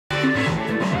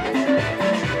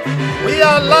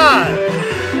alive.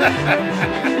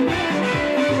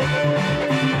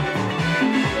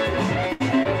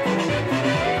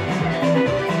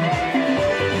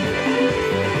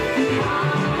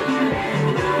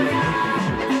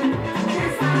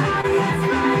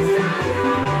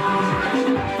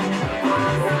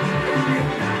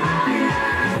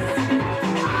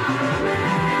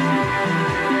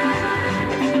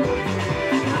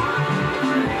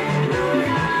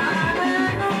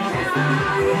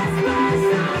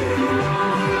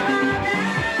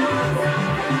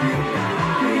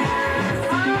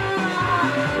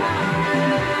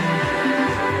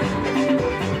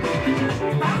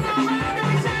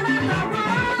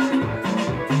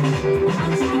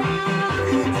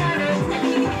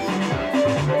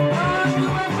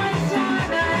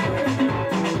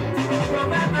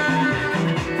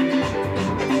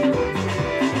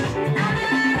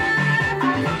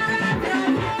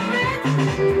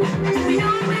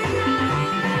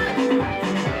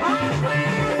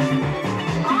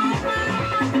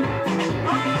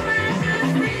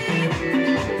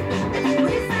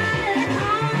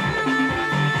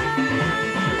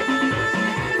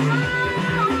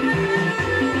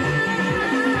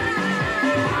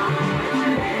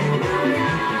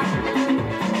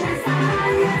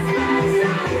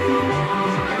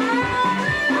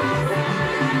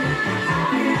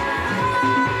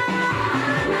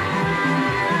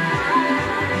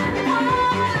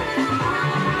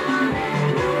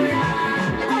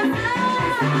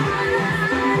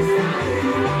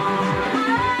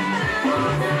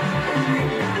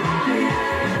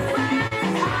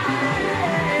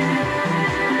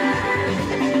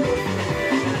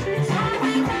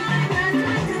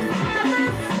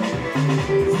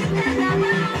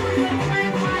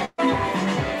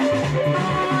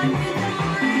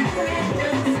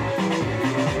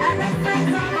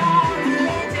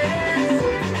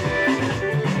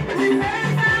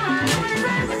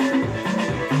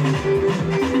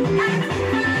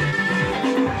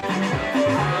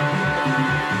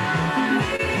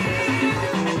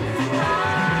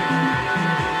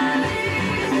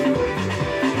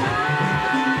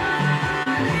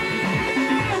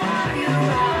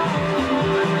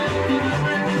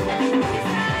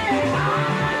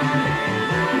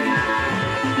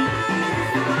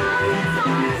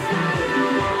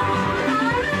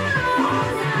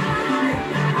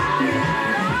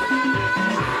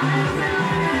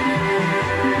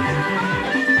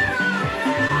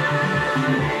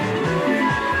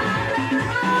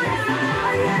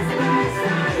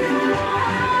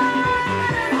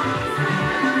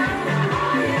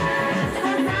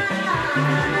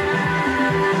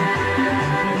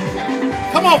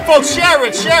 Come on, folks, share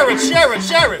it, share it, share it,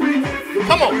 share it.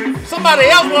 Come on, somebody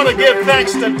else want to give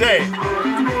thanks today.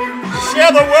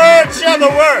 Share the word, share the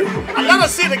word. And let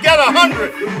us see to get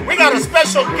 100. We got a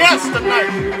special guest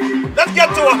tonight. Let's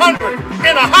get to 100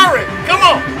 in a hurry. Come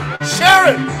on,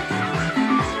 share it.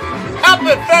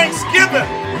 Happy Thanksgiving.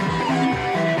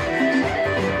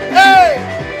 Hey.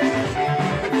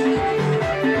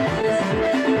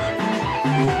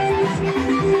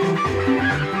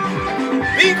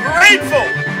 Be grateful.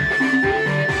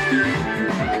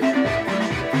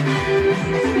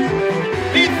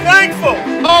 Be thankful.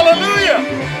 Hallelujah.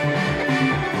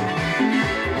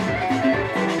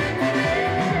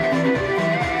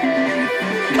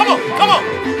 Come on, come on.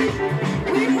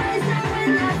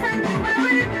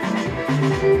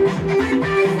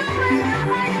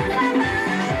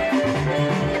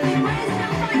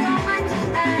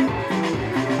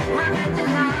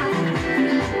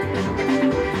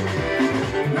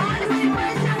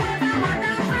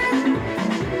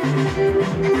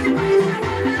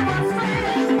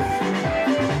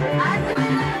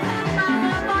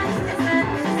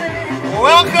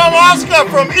 Welcome, Oscar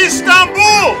from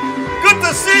Istanbul. Good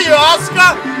to see you,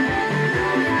 Oscar.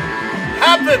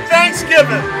 Happy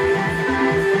Thanksgiving.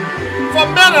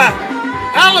 From Meta,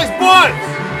 Alex Boyce,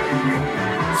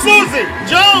 Susie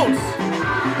Jones,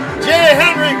 J.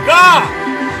 Henry Garr.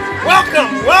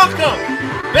 Welcome, welcome.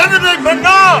 Benedict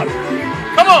Bernard.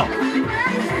 Come on.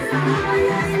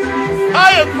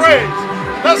 Higher praise.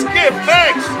 Let's give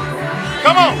thanks.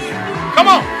 Come on, come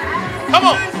on, come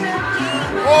on.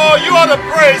 Oh, you ought to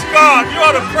praise God. You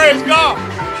ought to praise God.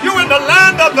 You in the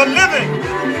land of the living.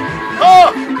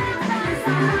 Oh.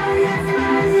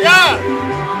 Yeah.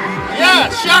 Yeah,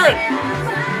 share it.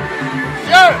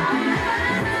 Share it.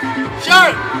 Share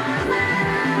it.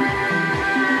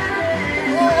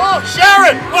 Oh, share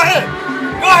it. Go ahead.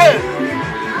 Go ahead.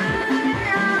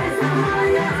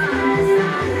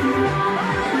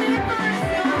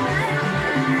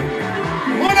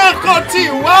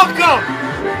 Welcome.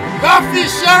 Coffee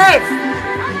Sheriff.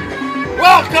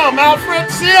 Welcome,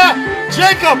 Alfred. Sia,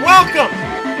 Jacob, welcome.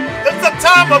 It's the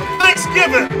time of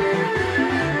Thanksgiving.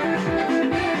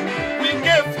 We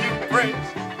give you praise.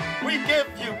 We give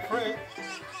you praise.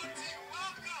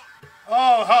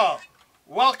 Oh,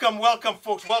 welcome,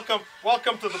 folks.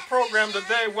 Welcome to the program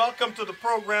today. Welcome to the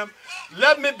program.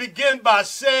 Let me begin by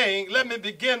saying,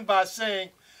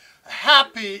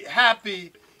 happy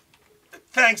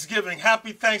Thanksgiving.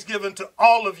 Happy Thanksgiving to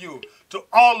all of you.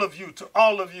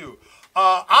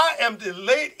 I am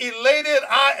elated.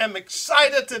 I am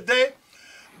excited today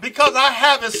because I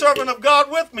have a servant of God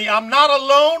with me. I'm not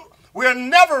alone. We're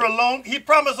never alone. He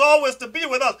promised always to be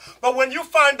with us. But when you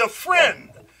find a friend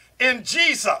in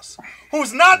Jesus,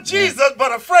 who's not Jesus,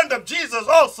 but a friend of Jesus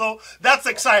also, that's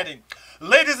exciting.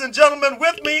 Ladies and gentlemen,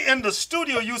 with me in the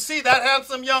studio, you see that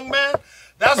handsome young man?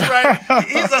 That's right.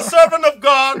 He's a servant of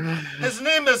God. His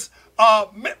name is,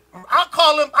 I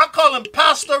call him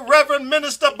pastor, reverend,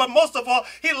 minister, but most of all,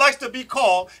 he likes to be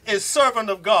called a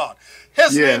servant of God.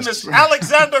 His name is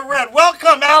Alexander Red.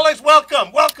 Welcome, Alex.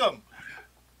 Welcome.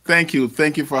 Thank you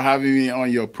for having me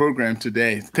on your program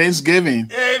today. Thanksgiving.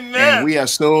 Amen. And we are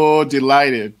so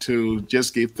delighted to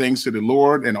just give thanks to the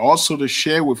Lord and also to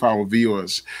share with our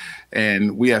viewers.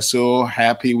 And we are so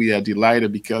happy. We are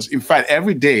delighted because, in fact,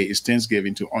 every day is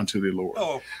Thanksgiving unto the Lord.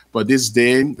 Oh. But this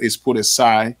day is put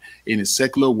aside in the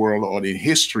secular world or in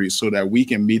history so that we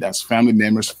can meet as family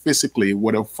members physically,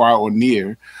 whether far or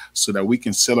near, so that we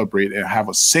can celebrate and have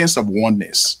a sense of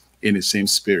oneness in the same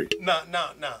spirit. Now.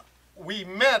 We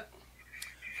met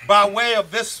by way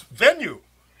of this venue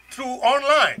through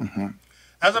online. Mm-hmm.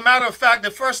 As a matter of fact,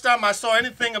 the first time I saw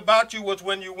anything about you was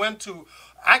when you went to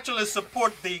actually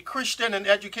support the Christian and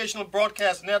Educational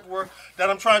Broadcast Network that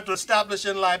I'm trying to establish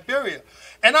in Liberia.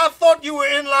 And I thought you were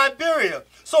in Liberia.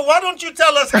 So why don't you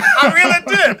tell us, I really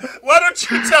did, why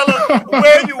don't you tell us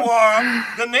where you are,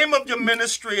 the name of your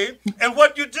ministry, and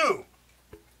what you do?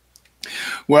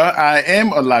 Well, I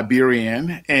am a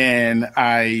Liberian, and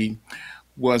I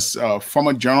was a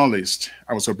former journalist.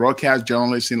 I was a broadcast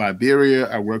journalist in Liberia.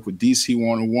 I worked with DC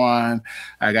 101.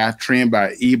 I got trained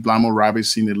by E. Blamo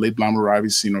Robinson, the late Blamo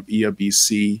Robinson of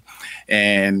ELBC.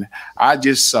 And I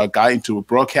just got into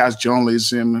broadcast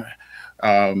journalism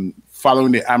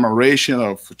following the admiration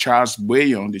of Charles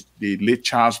Boyon, the late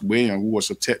Charles Boyon, who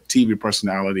was a TV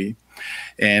personality.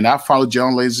 And I followed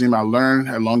journalism. I learned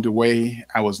along the way.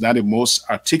 I was not the most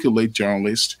articulate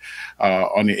journalist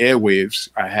on the airwaves.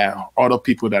 I had other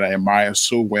people that I admire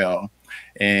so well.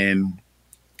 And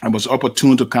I was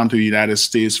opportune to come to the United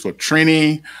States for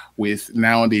training with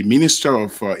now the Minister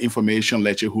of Information,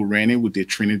 Lecce Hureni, with the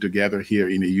training together here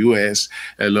in the U.S.,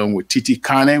 along with Titi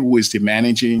Kane, who is the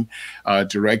managing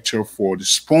director for the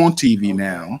Spawn TV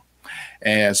now,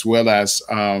 as well as,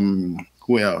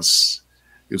 who else?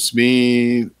 It's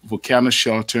me, Volcano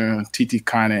Shelter, Titi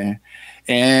Kane,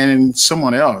 and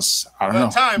someone else. I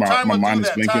don't know. My mind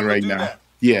is blinking right now.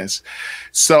 Yes.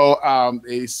 So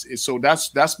so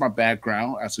that's my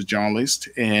background as a journalist.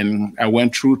 And I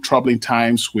went through troubling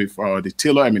times with the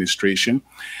Taylor administration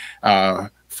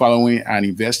following an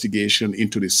investigation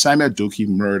into the Samuel Doki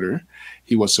murder.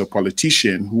 He was a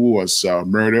politician who was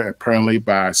murdered apparently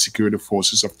by security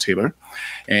forces of Taylor.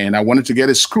 And I wanted to get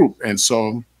a scoop. And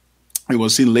so it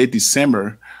was in late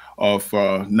December of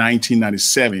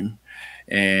 1997,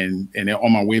 and then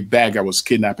on my way back, I was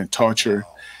kidnapped and tortured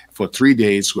for 3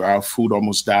 days without food,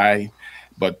 almost died.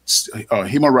 But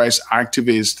human rights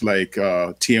activists like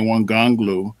TN1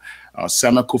 Ganglu,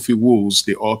 Samuel Kofi Woods,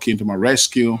 they all came to my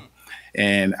rescue,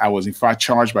 and I was in fact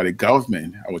charged by the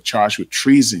government. I was charged with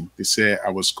treason. They said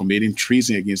I was committing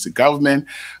treason against the government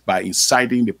by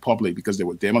inciting the public because there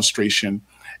were demonstrations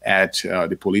at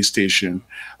the police station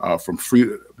from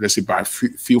by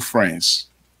few friends.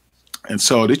 And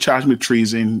so they charged me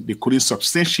treason. They couldn't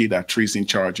substantiate that treason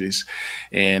charges.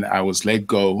 And I was let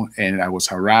go, and I was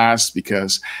harassed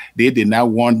because they did not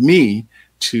want me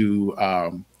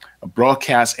to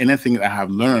broadcast anything that I have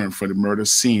learned from the murder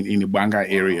scene in the Banga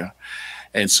area.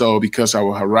 And so because I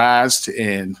was harassed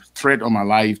and threat on my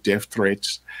life, death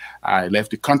threats, I left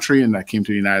the country and I came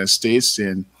to the United States.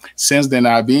 And since then,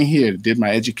 I've been here, did my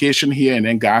education here, and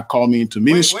then God called me into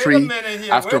ministry. Wait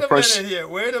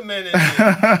a minute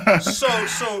here.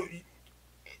 So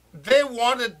they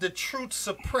wanted the truth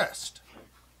suppressed.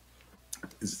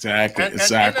 Exactly. And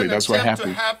that's what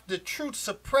happened. To have the truth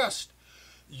suppressed,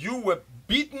 you were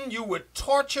beaten, you were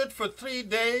tortured for 3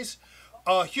 days.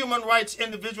 Human rights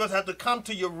individuals had to come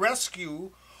to your rescue,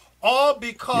 all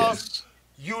because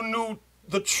you knew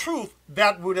the truth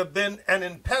that would have been an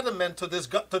impediment to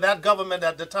that government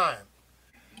at the time.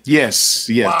 Yes,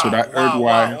 wow, to that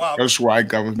erstwhile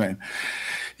government.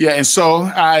 Yeah, and so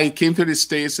I came to the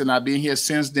States and I've been here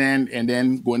since then, and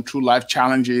then going through life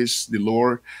challenges. The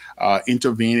Lord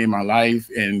intervened in my life,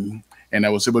 and I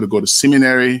was able to go to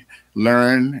seminary,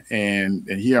 learn, and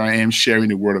here I am sharing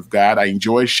the Word of God. I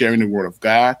enjoy sharing the Word of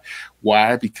God.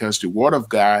 Why? Because the Word of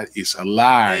God is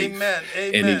alive, Amen.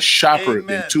 and it's Amen. sharper than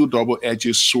Amen. two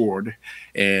double-edged sword,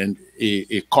 and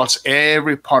it cuts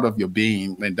every part of your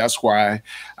being. And that's why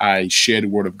I share the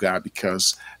Word of God,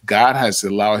 because God has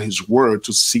allowed His Word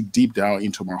to seep deep down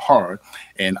into my heart,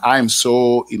 and I am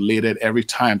so elated every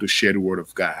time to share the Word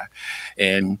of God.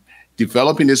 And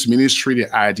developing this ministry,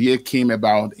 the idea came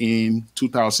about in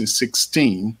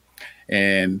 2016,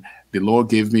 and the Lord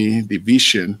gave me the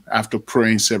vision after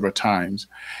praying several times.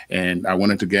 And I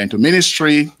wanted to get into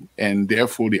ministry, and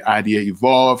therefore the idea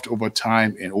evolved over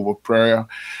time, and over prayer,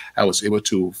 I was able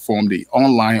to form the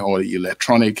online or the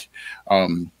electronic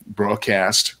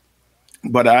broadcast.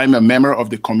 But I'm a member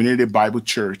of the Community Bible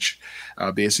Church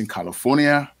based in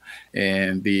California,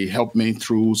 and they helped me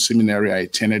through seminary. I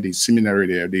attended the seminary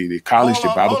there, the college, Hold the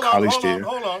on, Bible hold on, college hold on, there.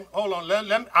 hold on,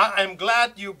 hold on. I am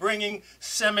glad you bringing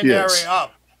seminary Yes,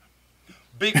 up,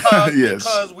 because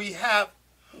yes. we have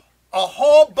a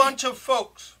whole bunch of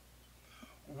folks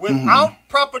Hmm. without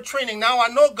proper training. Now I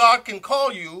know God can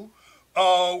call you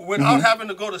without Hmm. having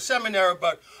to go to seminary,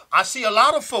 but I see a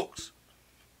lot of folks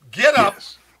get up,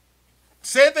 Yes.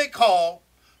 say they call,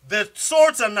 their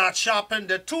swords are not sharpened,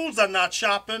 their tools are not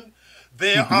sharpened,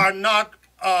 they Hmm. are not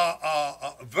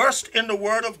versed in the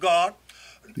Word of God.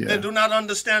 They Yeah. do not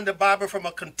understand the Bible from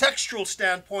a contextual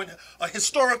standpoint, a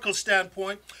historical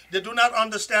standpoint. They do not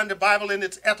understand the Bible in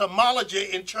its etymology,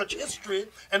 in church history,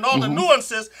 and all the Hmm.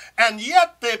 nuances, and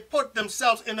yet they put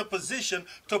themselves in a position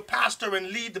to pastor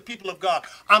and lead the people of God.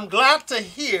 I'm glad to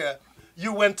hear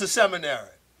you went to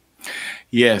seminary.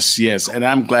 Yes, yes. And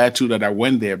I'm glad too that I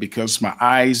went there, because my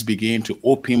eyes began to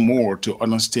open more to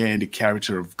understand the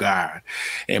character of God.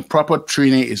 And proper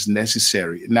training is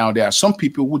necessary. Now, there are some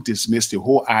people who dismiss the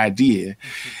whole idea,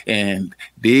 and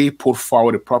they put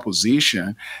forward a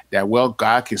proposition that, well,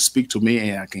 God can speak to me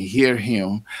and I can hear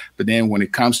him. But then when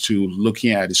it comes to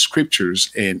looking at the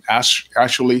scriptures and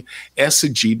actually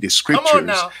exegete the Come on scriptures,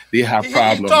 now. they have He's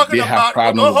problem. talking They have about,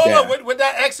 problem no, with hold on, that. with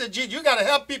that exegete, you got to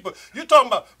help people. You're talking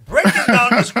about breaking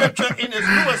down the scripture in its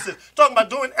nuances, talking about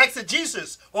doing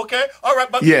exegesis, okay? All right,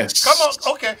 but come on, Yes.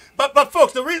 okay. But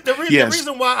folks, the Yes.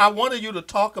 reason why I wanted you to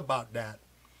talk about that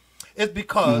is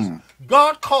because Mhm.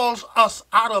 God calls us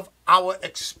out of our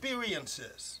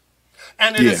experiences.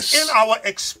 And it is in Yes. our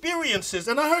experiences,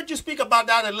 and I heard you speak about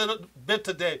that a little bit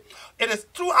today. It is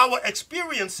through our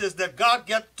experiences that God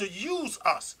gets to use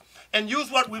us and use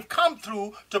what we've come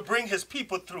through to bring his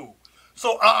people through.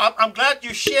 So I'm glad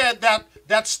you shared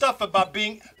that stuff about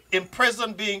being in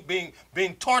prison,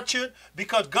 being tortured,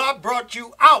 because God brought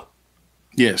you out.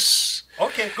 Yes.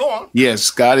 Okay, go on. Yes,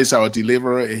 God is our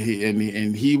deliverer,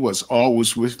 and he was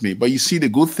always with me. But you see, the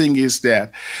good thing is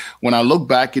that when I look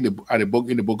back in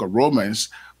the book of Romans,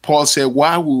 Paul said,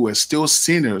 while we were still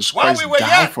sinners, While we Christ were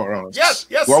died yet, for yes, us.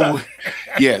 yes, sir.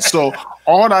 Yeah. So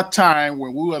all that time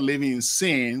when we were living in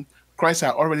sin, Christ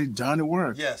had already done the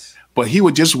work. Yes. But he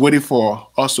was just waiting for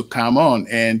us to come on.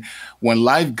 And when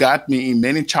life got me in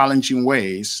many challenging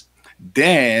ways,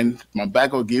 then my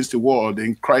back against the wall,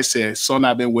 then Christ said, son,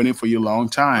 I've been waiting for you a long No,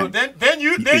 time. then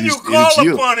you It is call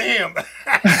you. upon him.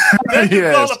 Then you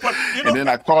call Yes. upon, And then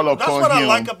I call that's upon what I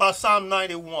like him. about Psalm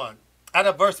 91. At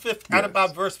about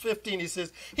Yes. verse 15, he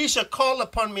says, he shall call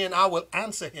upon me and I will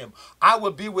answer him. I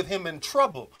will be with him in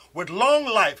trouble. With long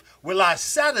life will I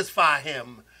satisfy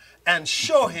him and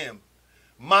show him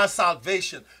my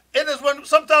salvation. It is when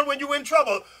sometimes when you're in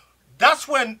trouble, that's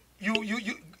when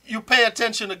you pay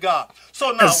attention to God. So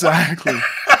now, Exactly.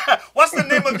 what's the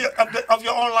name of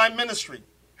your online ministry?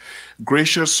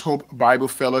 Gracious Hope Bible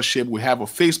Fellowship. We have a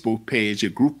Facebook page, a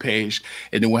group page,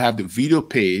 and then we have the video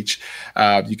page.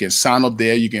 You can sign up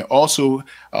there. You can also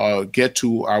get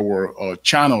to our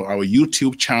channel, our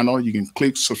YouTube channel. You can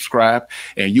click subscribe,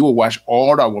 and you will watch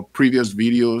all our previous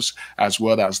videos as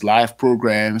well as live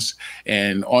programs.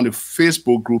 And on the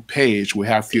Facebook group page, we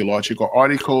have theological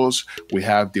articles. We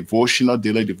have daily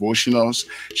devotionals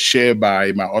shared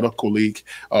by my other colleague.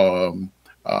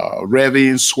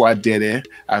 Reverend Swadede,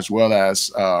 as well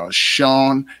as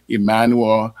Sean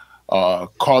Emmanuel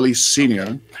Colley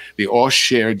Sr. They all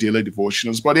share daily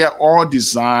devotionals, but they are all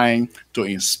designed to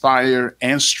inspire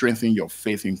and strengthen your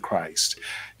faith in Christ.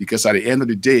 Because at the end of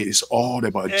the day, it's all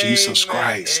about Jesus Amen.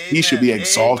 Christ. He should Amen. be Amen.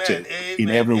 exalted in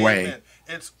Amen. every way. Amen.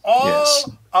 It's Yes.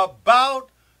 all about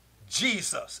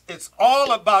Jesus. It's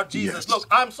all about Jesus. Yes. Look,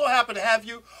 I'm so happy to have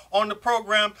you on the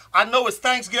program. I know it's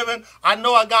Thanksgiving. I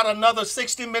know I got another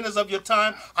 60 minutes of your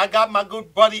time. I got my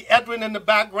good buddy Edwin in the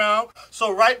background.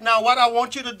 So right now, what I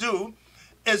want you to do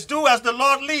is do as the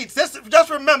Lord leads. Just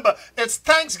remember, it's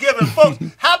Thanksgiving, folks.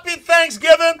 Happy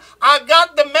Thanksgiving. I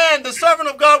got the man, the servant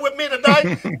of God with me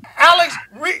tonight. Alex,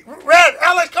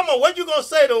 Alex, come on. What you going to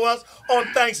say to us on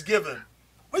Thanksgiving?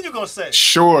 What you going to say?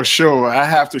 Sure, sure. I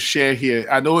have to share here.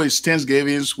 I know it's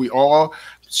Thanksgivings.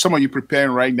 Some of you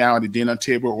preparing right now at the dinner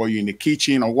table, or you're in the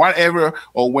kitchen, or whatever,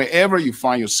 or wherever you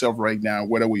find yourself right now,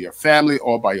 whether with your family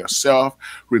or by yourself.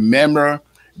 Remember,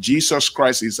 Jesus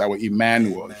Christ is our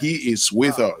Emmanuel. Amen. He is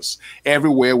with us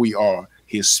everywhere we are.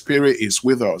 His spirit is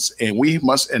with us, and we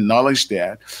must acknowledge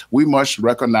that. We must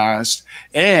recognize,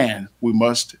 and we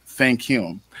must thank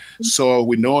him. So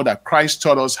we know that Christ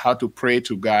taught us how to pray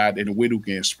to God, and the way we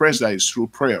can express that is through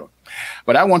prayer.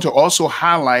 But I want to also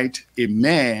highlight a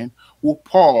man who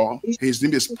his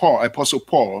name is Paul, Apostle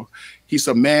Paul. He's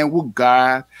a man who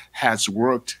God has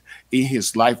worked in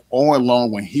his life all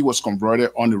along when he was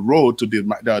converted on the road to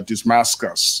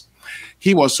Damascus.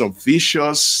 He was a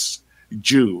vicious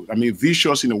Jew. I mean,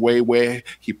 vicious in a way where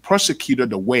he persecuted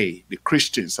the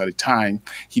Christians at the time.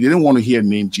 He didn't want to hear the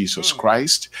name Jesus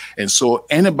Christ. And so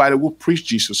anybody who preached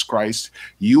Jesus Christ,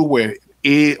 you were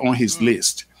on his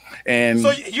list. And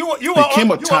so you were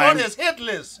on his hit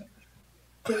list.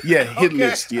 Yeah, hit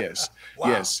list, yes. Wow.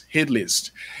 Yes, hit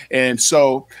list. And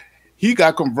so he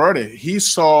got converted. He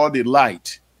saw the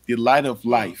light of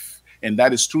life. And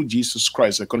that is through Jesus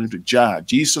Christ, according to John.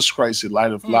 Jesus Christ, the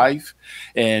light of life.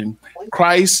 And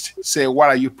Christ said, why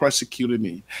are you persecuting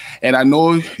me? And I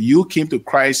know you came to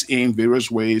Christ in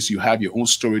various ways. You have your own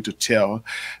story to tell.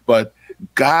 But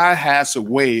God has a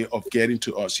way of getting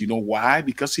to us. You know why?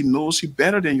 Because he knows you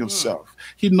better than yourself.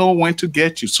 He knows when to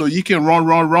get you. So you can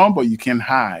run, but you can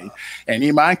hide. And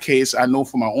in my case, I know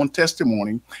from my own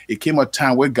testimony, it came a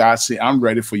time where God said, I'm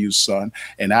ready for you, son,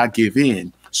 and I give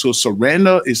in. So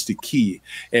surrender is the key.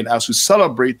 And as we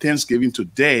celebrate Thanksgiving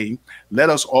today, let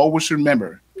us always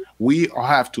remember we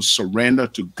have to surrender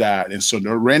to God. And so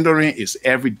surrendering is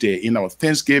every day in our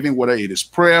Thanksgiving, whether it is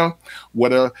prayer,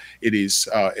 whether it is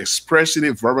expressing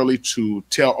it verbally to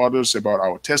tell others about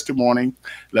our testimony.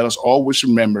 Let us always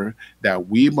remember that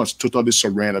we must totally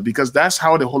surrender, because that's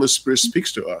how the Holy Spirit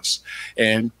speaks to us.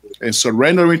 And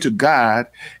surrendering to God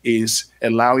is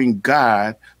allowing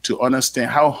God to understand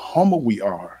how humble we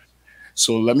are.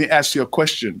 So let me ask you a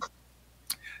question.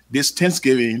 This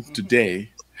Thanksgiving today,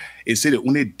 is it the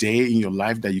only day in your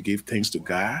life that you gave thanks to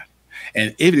God?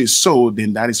 And if it is so,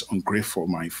 then that is ungrateful,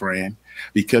 my friend,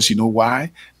 because you know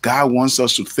why? God wants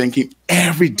us to thank him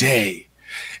every day.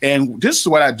 And this is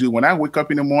what I do. When I wake up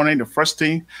in the morning, the first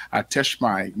thing, I touch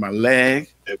my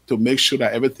leg to make sure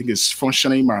that everything is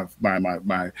functioning,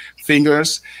 my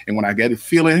fingers. And when I get a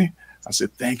feeling, I say,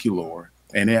 thank you, Lord.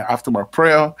 And then after my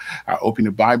prayer, I open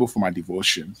the Bible for my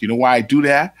devotion. You know why I do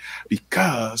that?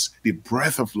 Because the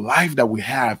breath of life that we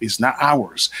have is not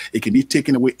ours. It can be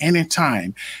taken away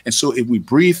anytime. And so if we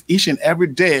breathe each and every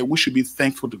day, we should be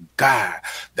thankful to God.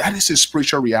 That is a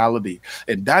spiritual reality.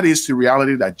 And that is the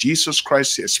reality that Jesus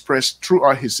Christ expressed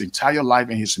throughout his entire life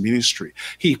and his ministry.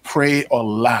 He prayed a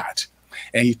lot.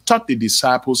 And he taught the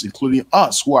disciples, including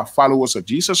us who are followers of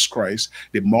Jesus Christ,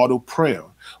 the model prayer.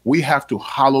 We have to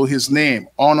hallow his name,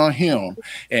 honor him,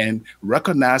 and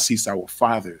recognize he's our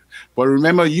father. But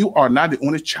remember, you are not the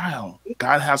only child.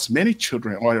 God has many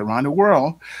children all around the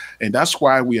world, and that's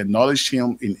why we acknowledge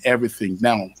him in everything.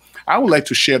 Now, I would like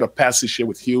to share the passage here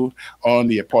with you on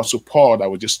the Apostle Paul that I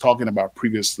was just talking about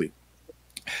previously.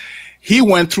 He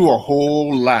went through a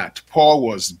whole lot. Paul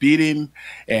was beaten,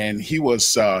 and he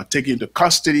was taken into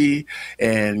custody,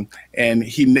 and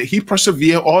he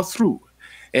persevered all through.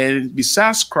 And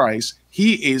besides Christ,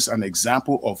 he is an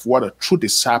example of what a true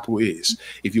disciple is.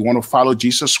 If you want to follow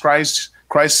Jesus Christ,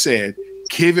 Christ said,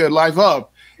 give your life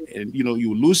up, and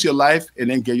you lose your life and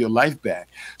then get your life back.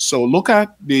 So look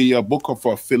at the book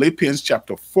of Philippians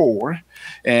chapter 4,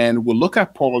 and we'll look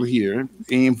at Paul here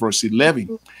in verse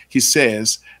 11. He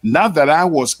says, not that I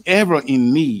was ever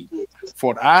in need,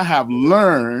 for I have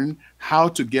learned how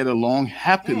to get along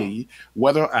happily,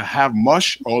 whether I have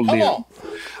much or little.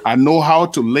 I know how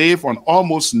to live on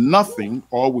almost nothing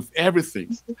or with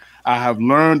everything. I have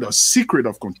learned a secret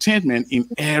of contentment in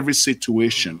every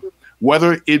situation,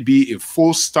 whether it be a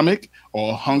full stomach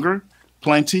or hunger,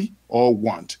 plenty or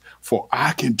want. For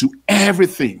I can do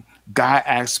everything God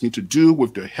asks me to do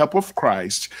with the help of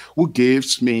Christ, who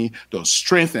gives me the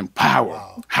strength and power.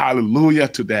 Wow. Hallelujah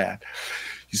to that.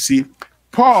 You see,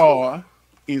 Paul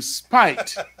in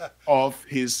spite of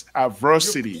his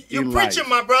adversity You're in preaching, life.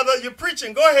 my brother. You're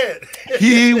preaching. Go ahead.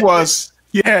 He was,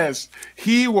 yes,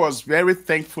 he was very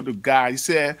thankful to God. He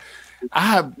said, I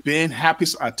have been happy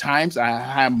at times, I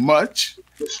have much,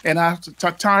 and at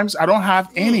times I don't have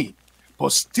any,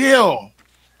 but still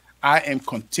I am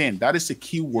content. That is the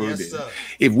key word. Yes, sir.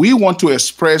 If we want to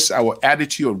express our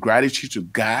attitude of gratitude to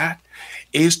God,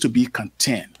 is to be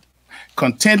content.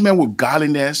 Contentment with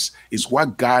godliness is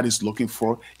what God is looking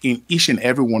for in each and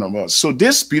every one of us. So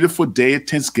this beautiful day,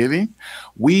 Thanksgiving,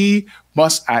 we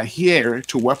must adhere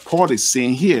to what Paul is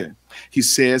saying here. He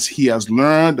says he has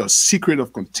learned the secret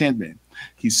of contentment.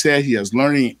 He said he has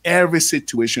learned in every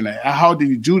situation. And how did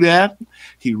he do that?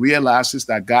 He realizes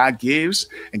that God gives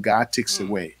and God takes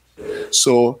away.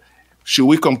 So should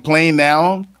we complain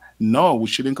now? No, we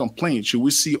shouldn't complain. Should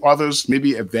we see others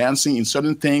maybe advancing in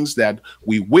certain things that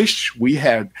we wish we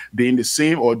had been the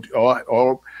same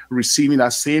or receiving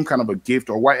that same kind of a gift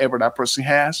or whatever that person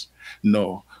has?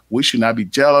 No, we should not be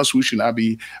jealous. We should not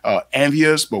be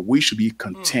envious, but we should be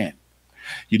content.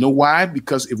 You know why?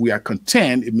 Because if we are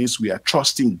content, it means we are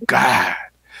trusting God.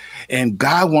 And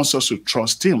God wants us to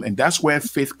trust him. And that's where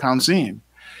faith comes in.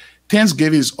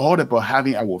 Thanksgiving is all about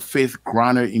having our faith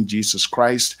grounded in Jesus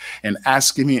Christ and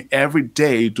asking him every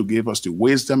day to give us the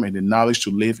wisdom and the knowledge to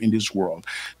live in this world.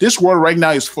 This world right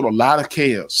now is full of a lot of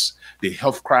chaos, the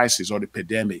health crisis or the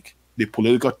pandemic, the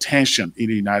political tension in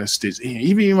the United States, and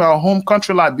even in our home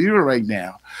country, Liberia right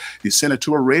now. The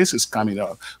senatorial race is coming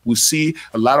up. We see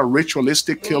a lot of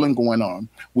ritualistic killing going on.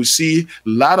 We see a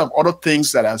lot of other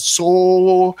things that are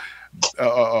so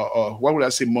what would I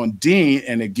say, mundane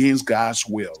and against God's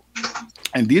will.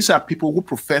 And these are people who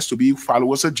profess to be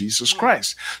followers of Jesus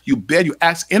Christ. You bet you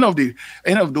ask any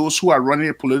of those who are running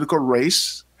a political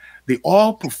race, they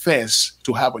all profess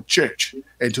to have a church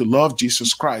and to love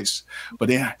Jesus Christ. But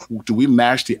then do we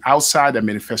match the outside, the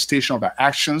manifestation of our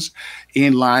actions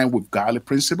in line with godly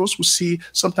principles? We see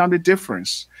sometimes the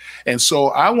difference. And so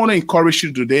I want to encourage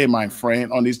you today, my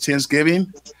friend, on this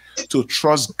Thanksgiving, to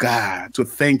trust God, to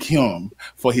thank him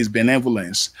for his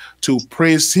benevolence, to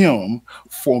praise him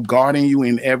for guarding you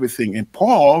in everything. And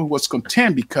Paul was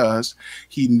content because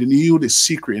he knew the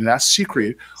secret, and that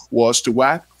secret was to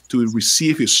what? To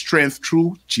receive his strength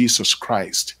through Jesus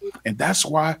Christ. And that's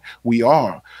why we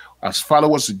are, as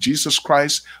followers of Jesus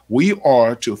Christ, we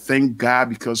are to thank God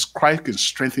because Christ can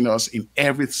strengthen us in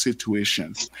every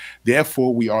situation.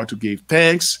 Therefore, we are to give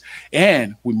thanks,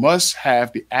 and we must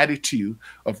have the attitude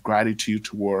of gratitude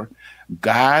toward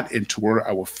God and toward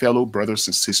our fellow brothers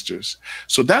and sisters.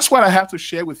 So that's what I have to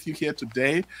share with you here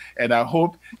today, and I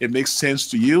hope it makes sense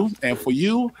to you. And for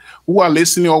you who are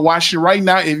listening or watching right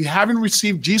now, if you haven't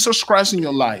received Jesus Christ in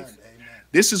your life,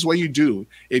 this is what you do.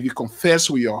 If you confess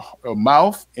with your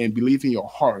mouth and believe in your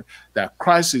heart that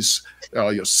Christ is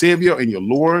your Savior and your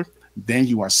Lord, then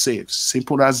you are saved.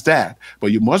 Simple as that.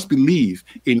 But you must believe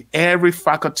in every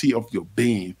faculty of your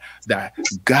being that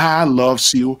God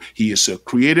loves you. He is a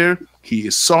creator. He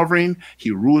is sovereign.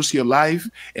 He rules your life.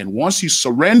 And once you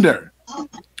surrender,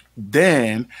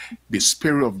 then the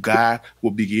Spirit of God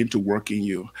will begin to work in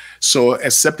you. So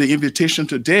accept the invitation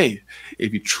today.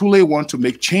 If you truly want to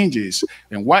make changes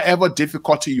and whatever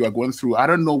difficulty you are going through, I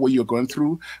don't know what you're going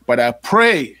through, but I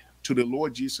pray to the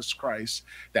Lord Jesus Christ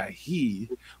that he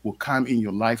will come in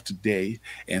your life today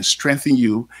and strengthen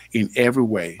you in every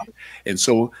way. And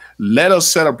so let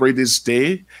us celebrate this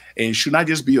day. And it should not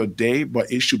just be a day,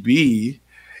 but it should be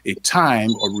a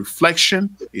time of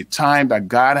reflection, a time that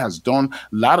God has done a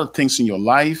lot of things in your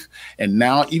life. And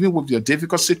now, even with your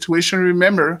difficult situation,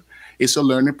 remember, it's a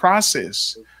learning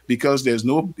process because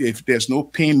if there's no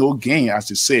pain, no gain, as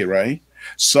they say, right?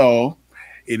 So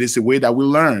it is the way that we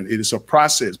learn. It is a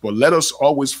process, but let us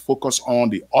always focus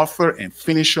on the author and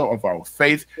finisher of our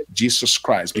faith, Jesus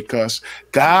Christ, because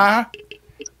God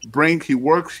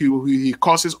he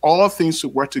causes all things to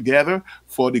work together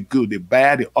for the good, the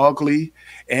bad, the ugly,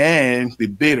 and the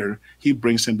bitter. He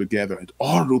brings them together, and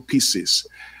all those pieces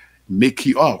make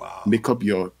you up, make up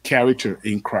your character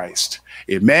in Christ.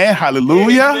 Amen.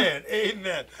 Hallelujah. Amen.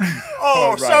 Amen.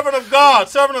 Oh, right.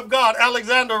 Servant of God,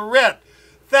 Alexander Rhett.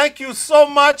 Thank you so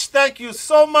much. Thank you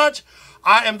so much.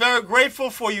 I am very grateful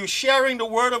for you sharing the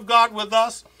word of God with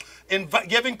us,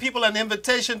 giving people an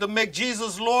invitation to make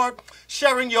Jesus Lord,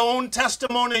 sharing your own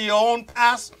testimony, your own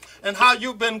past, and how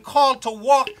you've been called to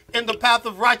walk in the path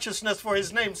of righteousness for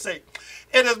his name's sake.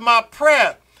 It is my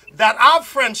prayer that our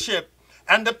friendship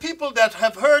and the people that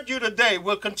have heard you today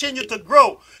will continue to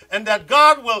grow, and that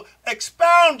God will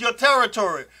expound your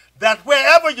territory, that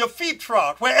wherever your feet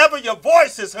trod, wherever your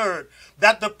voice is heard,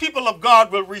 that the people of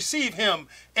God will receive him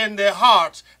in their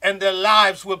hearts and their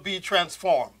lives will be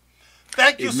transformed.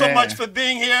 Thank you so much for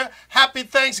being here. Happy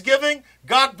Thanksgiving.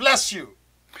 God bless you.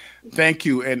 Thank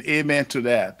you, and amen to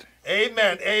that.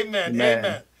 Amen, amen,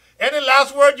 amen. Any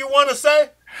last word you want to say?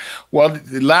 Well,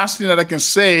 the last thing that I can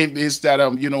say is that,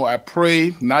 I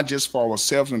pray not just for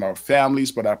ourselves and our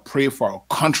families, but I pray for our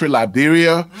country,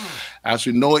 Liberia. As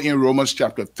we know in Romans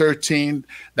chapter 13,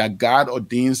 that God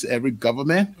ordains every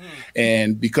government.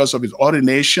 And because of his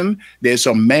ordination, there's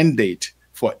a mandate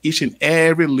for each and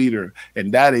every leader,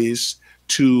 and that is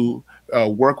to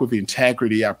work with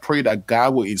integrity. I pray that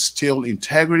God will instill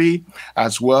integrity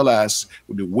as well as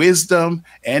the wisdom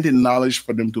and the knowledge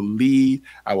for them to lead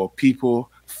our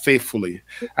people faithfully.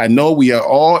 I know we are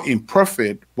all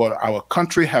imperfect, but our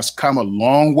country has come a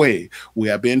long way. We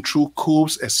have been through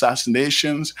coups,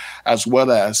 assassinations, as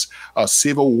well as a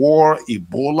civil war,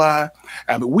 Ebola.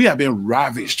 I mean, we have been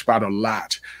ravished by a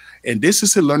lot. And this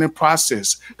is a learning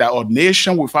process that a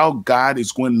nation without God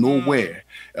is going nowhere.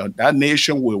 That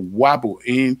nation will wobble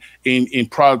in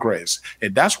progress.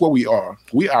 And that's where we are.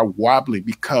 We are wobbling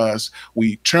because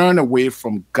we turn away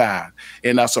from God.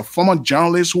 And as a former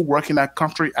journalist who works in that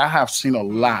country, I have seen a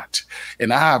lot.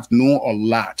 And I have known a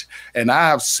lot. And I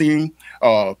have seen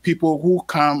people who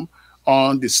come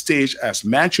on the stage as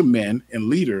macho men and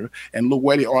leader, and look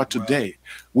where they are today. Right.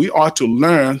 We ought to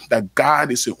learn that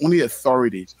God is the only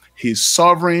authority. He's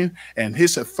sovereign, and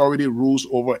his authority rules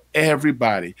over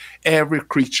everybody, every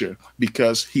creature,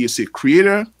 because he is a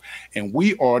creator, and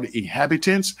we are the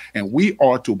inhabitants, and we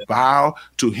are to bow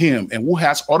to him. And who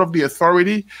has all of the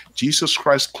authority? Jesus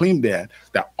Christ claimed that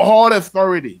all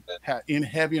authority in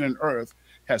heaven and earth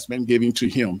has been given to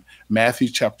him. Matthew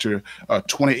chapter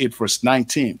 28, verse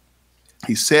 19.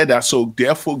 He said that, so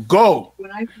therefore go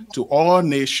to all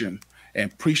nations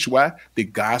and preach what? The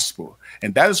gospel.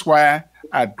 And that is why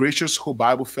at Gracious Hope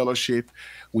Bible Fellowship,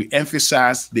 we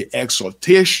emphasize the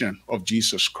exaltation of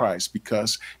Jesus Christ,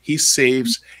 because he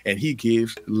saves and he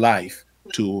gives life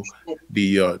to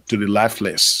the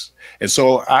lifeless. And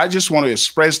so I just want to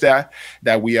express that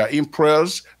we are in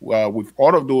prayers with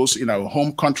all of those in our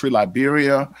home country,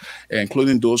 Liberia,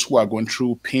 including those who are going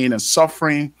through pain and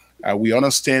suffering. We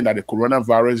understand that the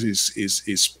coronavirus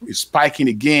is spiking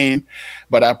again,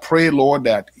 but I pray, Lord,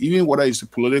 that even whether it's the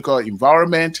political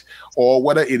environment or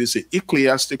whether it is an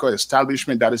ecclesiastical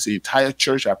establishment, that is the entire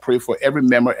church, I pray for every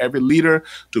member, every leader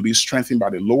to be strengthened by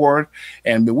the Lord.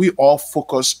 And may we all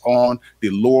focus on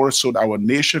the Lord so that our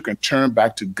nation can turn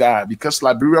back to God. Because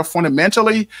Liberia,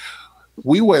 fundamentally,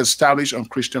 we were established on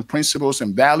Christian principles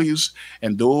and values,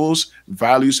 and those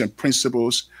values and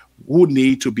principles would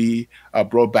need to be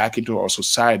brought back into our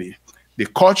society. The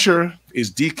culture is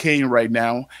decaying right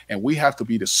now, and we have to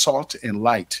be the salt and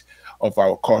light of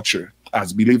our culture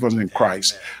as believers in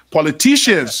Christ.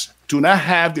 Politicians do not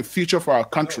have the future for our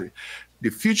country. The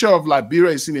future of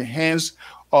Liberia is in the hands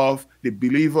of the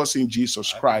believers in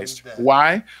Jesus Christ.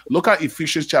 Why? Look at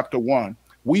Ephesians chapter 1.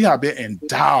 We have been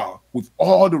endowed with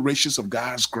all the riches of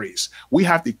God's grace. We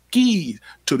have the key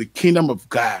to the kingdom of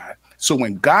God. So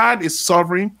when God is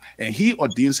sovereign and he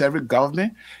ordains every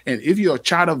government, and if you're a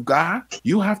child of God,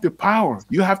 you have the power,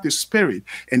 you have the spirit.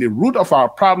 And the root of our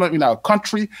problem in our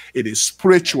country, it is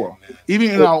spiritual. Even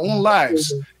in our own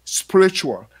lives,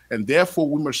 spiritual. And therefore,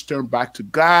 we must turn back to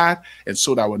God, and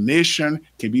so that our nation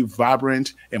can be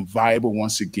vibrant and viable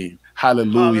once again.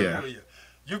 Hallelujah. Hallelujah.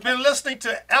 You've been listening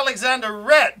to Alexander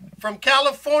Redd from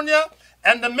California,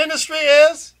 and the ministry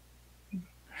is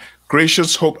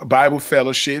Gracious Hope Bible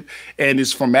Fellowship, and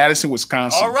it's from Madison,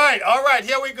 Wisconsin. All right,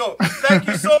 here we go. Thank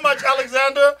you so much,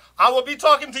 Alexander. I will be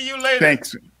talking to you later.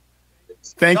 Thanks.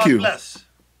 Thank you. God bless.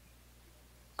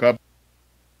 God.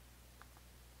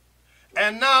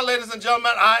 And now, ladies and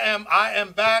gentlemen, I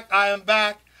am back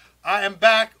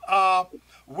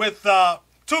with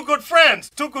two good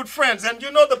friends. And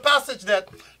you know the passage that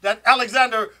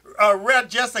Alexander Redd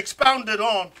just expounded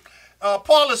on.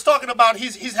 Paul is talking about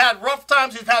he's had rough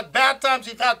times, he's had bad times,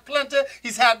 he's had plenty,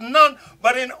 he's had none.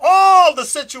 But in all the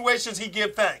situations, he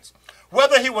gave thanks.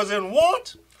 Whether he was in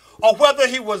want or whether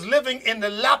he was living in the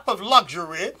lap of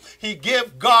luxury, he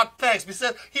gave God thanks. He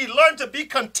said he learned to be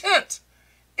content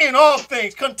in all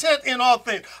things, content in all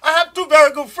things. I have two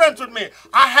very good friends with me.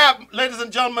 I have, ladies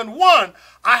and gentlemen, one,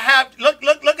 I have, look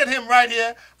at him right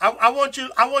here. I want you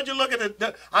to look at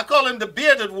it. I call him the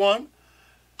bearded one.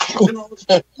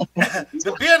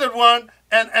 The bearded one,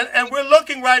 and we're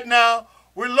looking right now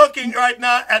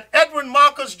at Edwin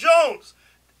Marcus Jones.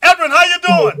 Edwin, how you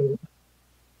doing?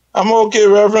 I'm okay,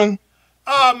 Reverend.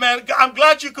 Oh man, I'm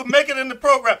glad you could make it in the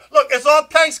program. Look, it's all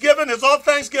Thanksgiving. It's all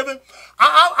Thanksgiving.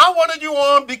 I wanted you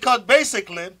on because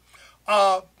basically,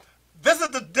 uh, this is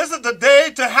the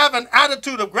day to have an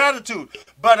attitude of gratitude.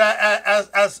 But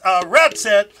as Red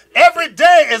said, every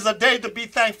day is a day to be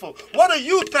thankful. What are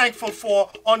you thankful for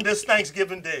on this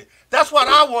Thanksgiving day? That's what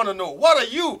I want to know. What are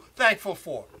you thankful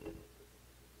for?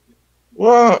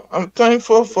 Well, I'm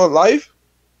thankful for life.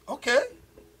 Okay.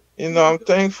 I'm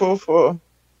thankful for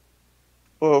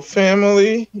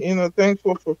family.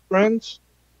 Thankful for friends.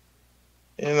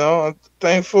 I'm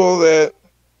thankful that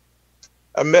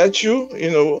I met you.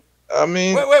 I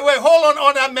mean, Wait. Hold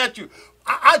on. I met you.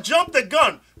 I jumped the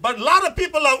gun. But a lot of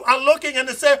people are looking and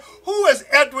they say, who is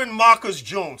Edwin Marcus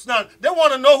Jones? Now, they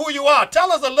want to know who you are.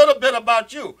 Tell us a little bit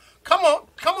about you. Come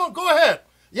on, go ahead.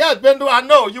 Yes, Bendu, I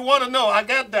know. You want to know. I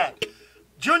got that.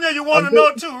 Junior, you want to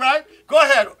know too, right? Go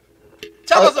ahead.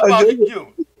 Tell us about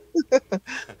you.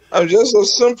 I'm just a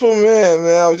simple man.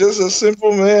 I'm just a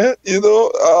simple man. This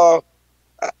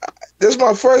is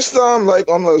my first time like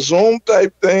on a Zoom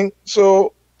type thing,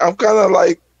 so I'm kind of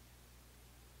like,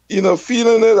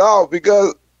 feeling it out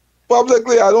because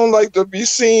publicly I don't like to be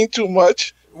seen too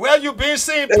much. Well, you being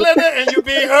seen plenty and you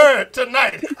being heard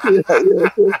tonight.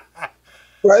 Yeah.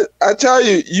 But I tell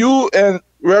you, you and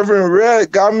Reverend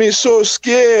Red got me so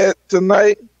scared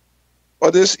tonight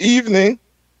or this evening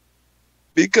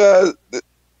because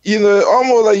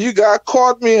almost like you got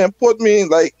caught me and put me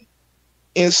like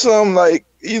in some like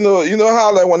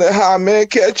how like when a high man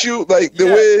catch you like the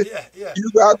way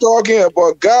you got talking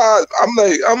about God,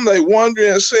 I'm like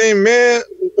wondering saying, man,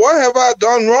 what have I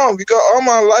done wrong? Because all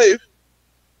my life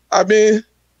I've been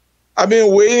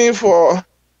waiting for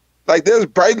like this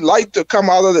bright light to come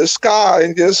out of the sky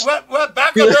and just well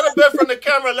back a little bit from the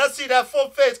camera. Let's see that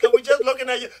full face because we're just looking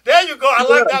at you. There you go. I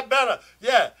like that better.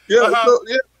 Yeah.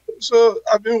 So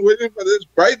I've been waiting for this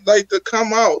bright light to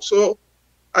come out so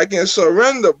I can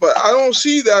surrender, but I don't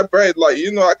see that bright light.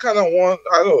 I kind of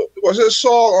was it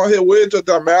Saul on his way to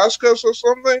Damascus or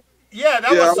something? Yeah,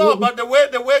 that was Saul, but the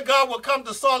way God will come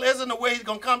to Saul isn't the way he's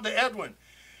going to come to Edwin.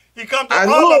 He comes to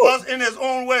all of us in his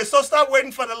own way. So stop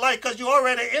waiting for the light because you're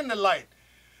already in the light.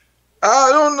 I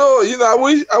don't know.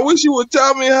 I wish you would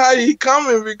tell me how he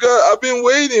coming because I've been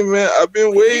waiting, man. I've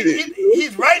been waiting.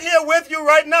 He's right here with you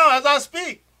right now as I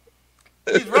speak.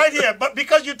 He's right here. But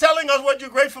because you're telling us what you're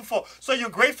grateful for. So you're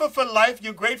grateful for life.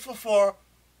 You're grateful for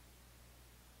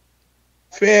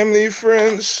family,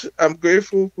 friends. I'm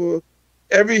grateful for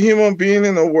every human being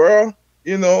in the world.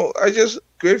 I just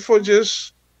grateful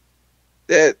just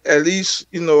that at least,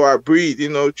 I breathe,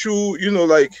 true,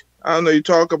 like, I don't know, you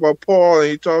talk about Paul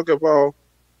and you talk about,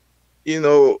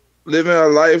 living a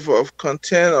life of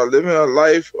content or living a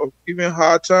life of even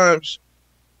hard times.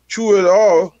 True at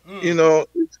all,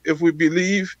 if we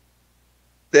believe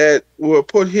that we're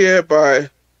put here by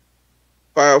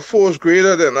a force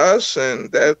greater than us, and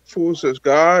that force is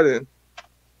God and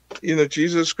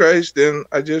Jesus Christ, then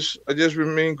I just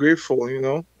remain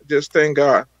grateful. Just thank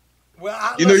God.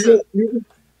 Well, you and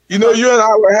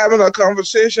I were having a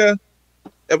conversation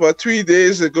about 3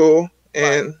 days ago,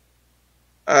 and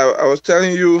I was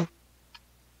telling you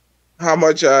how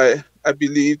much I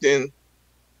believed in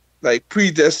like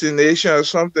predestination or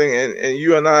something, and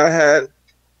you and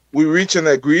we reached an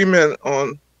agreement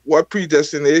on what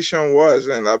predestination was,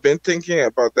 and I've been thinking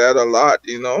about that a lot,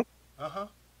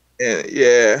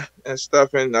 and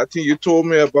stuff. And I think you told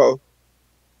me about,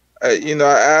 I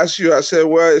asked you, I said,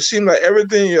 well, it seemed like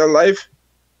everything in your life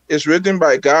is written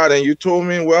by God, and you told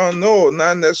me, well, no,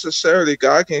 not necessarily.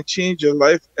 God can change your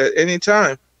life at any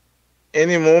time,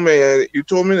 any moment. And you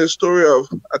told me the story of,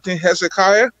 I think,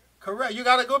 Hezekiah. Correct. You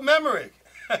got a good memory.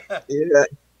 Yeah.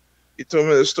 You told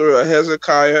me the story of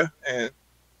Hezekiah, and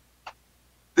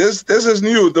this is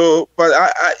new though. But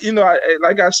I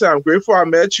like I said, I'm grateful I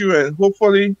met you, and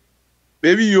hopefully,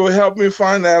 maybe you'll help me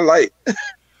find that light.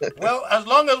 Well, as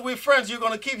long as we're friends, you're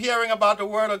going to keep hearing about the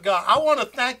Word of God. I want to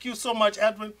thank you so much,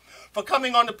 Edwin, for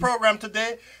coming on the program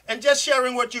today and just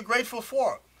sharing what you're grateful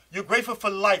for. You're grateful for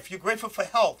life. You're grateful for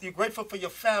health. You're grateful for your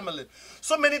family.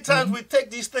 So many times we take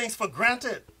these things for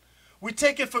granted. We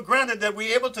take it for granted that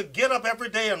we're able to get up every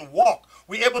day and walk.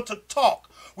 We're able to talk.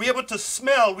 We're able to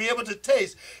smell. We're able to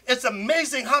taste. It's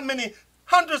amazing how many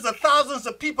hundreds of thousands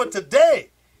of people today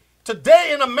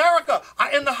in America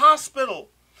are in the hospital.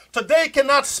 Today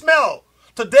cannot smell.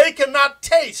 Today cannot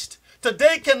taste.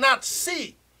 Today cannot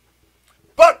see.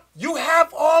 But you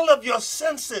have all of your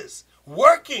senses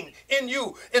working in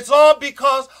you. It's all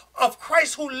because of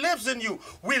Christ who lives in you.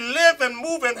 We live and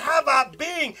move and have our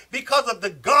being because of the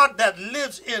God that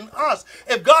lives in us.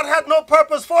 If God had no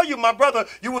purpose for you, my brother,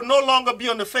 you would no longer be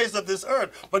on the face of this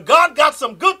earth. But God got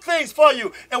some good things for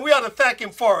you, and we ought to thank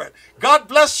him for it. God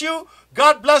bless you.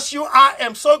 God bless you. I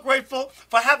am so grateful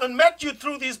for having met you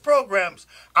through these programs.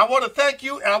 I want to thank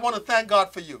you, and I want to thank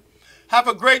God for you. Have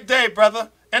a great day, brother.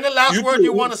 Any last word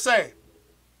you want to say?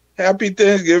 Happy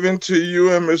Thanksgiving to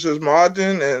you and Mrs.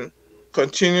 Martin, and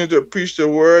continue to preach the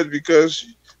word, because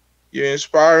you're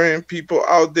inspiring people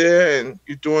out there and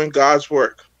you're doing God's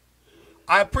work.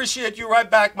 I appreciate you right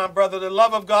back, my brother. The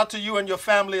love of God to you and your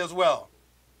family as well.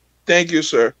 Thank you,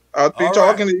 sir. I'll be All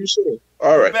talking right. to you soon.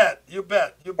 All right. You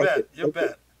bet. Okay. You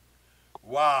bet.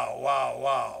 Wow, wow,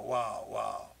 wow, wow,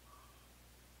 wow.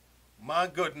 My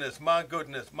goodness, my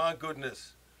goodness, my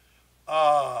goodness.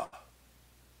 I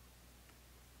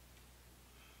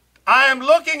am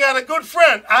looking at a good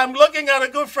friend. I'm looking at a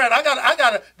good friend. I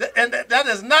got, and that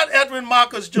is not Edwin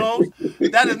Marcus Jones.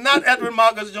 That is not Edwin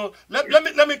Marcus Jones.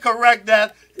 Let me correct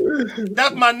that.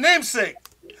 That's my namesake.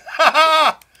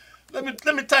 let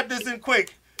me type this in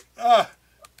quick.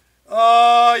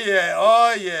 Oh yeah,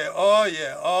 oh yeah, oh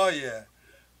yeah, oh yeah.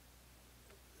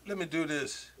 Let me do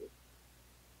this.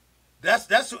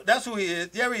 That's who he is.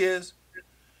 There he is.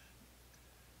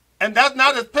 And that's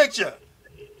not his picture.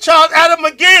 Charles Adam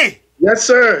McGee. Yes,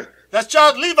 sir. That's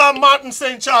Charles Levi Martin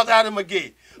saying Charles Adam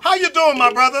McGee. How you doing,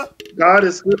 my brother? God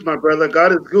is good, my brother.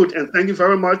 God is good. And thank you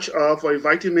very much for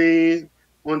inviting me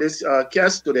on this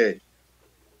cast today.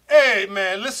 Hey,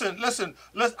 man, listen.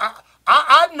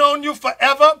 I've known you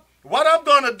forever. What I'm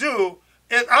going to do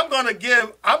is I'm going to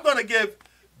give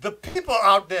the people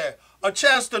out there a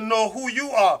chance to know who you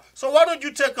are. So why don't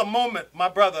you take a moment, my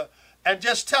brother, and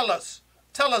just tell us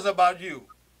about you.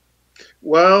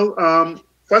 Well,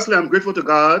 firstly, I'm grateful to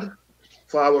God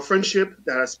for our friendship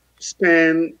that has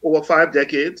spanned over 5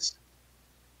 decades,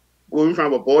 going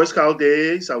from our Boy Scout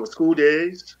days, our school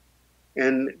days,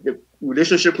 and the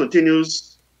relationship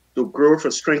continues to grow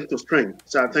from strength to strength.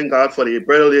 So I thank God for the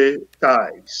brotherly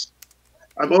ties.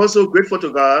 I'm also grateful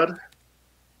to God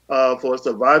for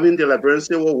surviving the Liberian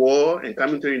Civil War and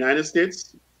coming to the United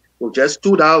States with just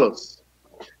 $2.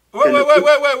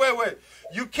 Wait.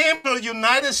 You came to the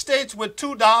United States with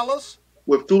 $2?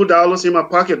 With $2 in my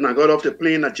pocket. When I got off the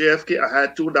plane at JFK, I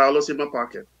had $2 in my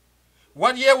pocket.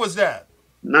 What year was that?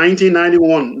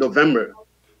 1991, November.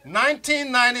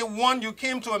 1991, you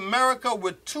came to America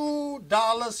with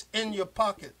 $2 in your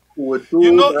pocket. With $2.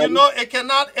 You know, it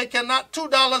cannot,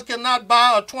 $2 cannot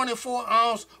buy a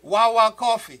 24-ounce Wawa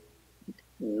coffee.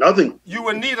 Nothing. You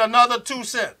would need another 2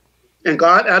 cents. And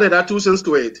God added that 2 cents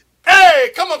to it. Hey,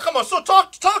 come on. So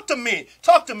talk to me.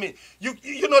 Talk to me.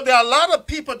 You know, there are a lot of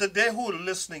people today who are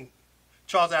listening,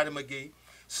 Charles Adam McGee.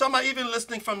 Some are even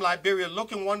listening from Liberia,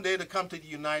 looking one day to come to the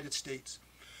United States.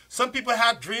 Some people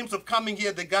had dreams of coming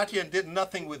here. They got here and did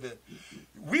nothing with it.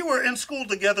 We were in school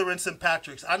together in St.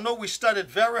 Patrick's. I know we studied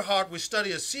very hard. We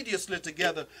studied assiduously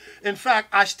together. In fact,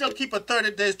 I still keep a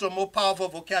 30 days to a more powerful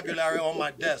vocabulary on my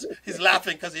desk. He's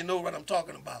laughing because he knows what I'm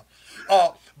talking about.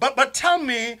 But tell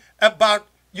me about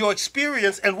your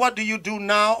experience and what do you do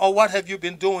now, or what have you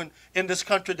been doing in this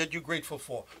country that you're grateful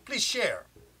for? Please share.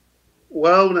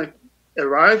 Well, when I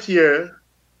arrived here,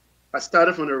 I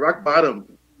started from the rock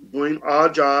bottom, doing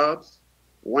odd jobs,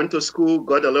 went to school,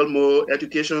 got a little more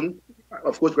education.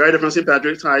 Of course, graduated from St.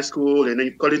 Patrick's High School and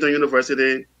then Collington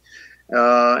University.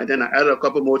 And then I added a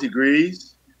couple more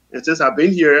degrees. And since I've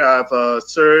been here, I've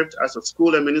served as a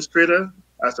school administrator,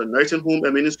 as a nursing home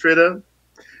administrator.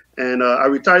 And I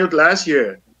retired last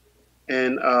year.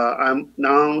 And I'm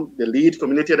now the lead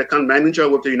community account manager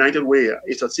with the United Way.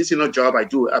 It's a seasonal job I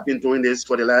do. I've been doing this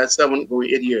for the last 7 going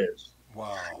 8 years.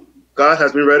 Wow. God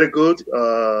has been very good.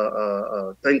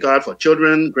 Thank God for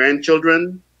children,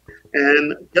 grandchildren,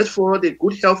 and just for the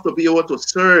good health to be able to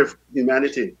serve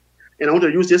humanity. And I want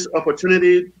to use this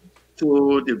opportunity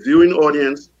to the viewing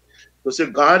audience to say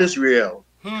God is real.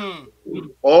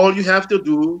 All you have to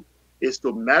do is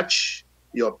to match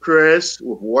your prayers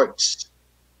with works.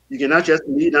 You cannot just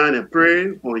kneel down and pray.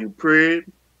 When you pray,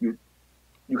 you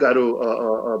got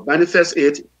to manifest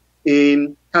it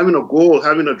in having a goal,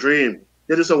 having a dream.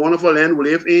 This is a wonderful land we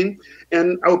live in.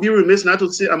 And I would be remiss not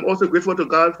to say I'm also grateful to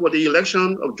God for the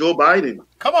election of Joe Biden.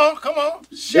 Come on.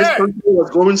 Share. This country was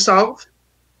going south.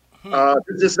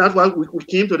 This is not why we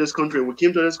came to this country. We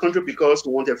came to this country because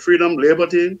we wanted freedom,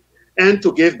 liberty, and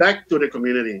to give back to the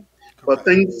community. But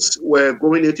things were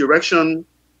going in a direction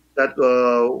that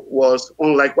was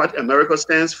unlike what America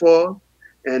stands for.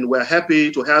 And we're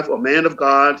happy to have a man of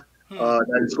God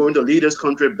that is going to lead this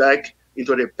country back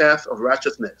into the path of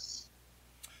righteousness.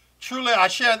 Truly, I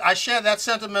share that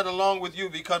sentiment along with you,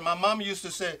 because my mom used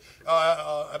to say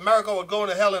America would go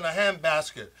to hell in a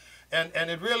handbasket, and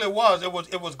it really was. It was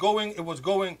going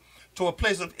to a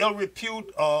place of ill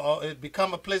repute. It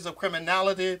become a place of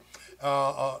criminality,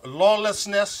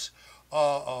 lawlessness,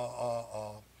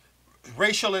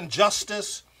 racial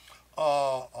injustice,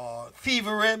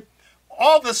 thievery,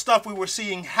 all the stuff we were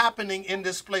seeing happening in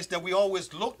this place that we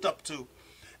always looked up to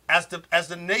as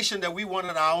the nation that we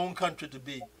wanted our own country to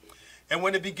be. And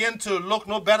when it began to look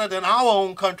no better than our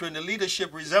own country and the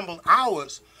leadership resembled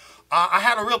ours, I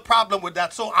had a real problem with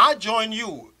that. So I join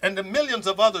you and the millions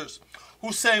of others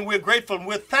who saying we're grateful and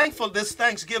we're thankful this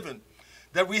Thanksgiving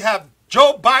that we have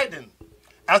Joe Biden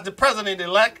as the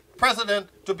president-elect, president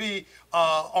to be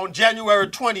on January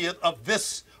 20th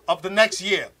of the next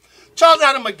year. Charles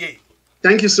Adam McGee.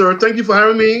 Thank you, sir. Thank you for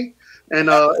having me. And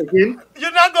again,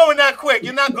 you're not going that quick.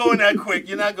 You're not going that quick.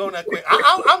 You're not going that quick.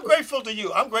 I'm grateful to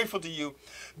you. I'm grateful to you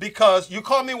because you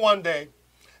called me one day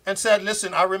and said,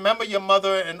 "Listen, I remember your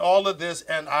mother and all of this,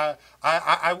 and I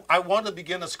want to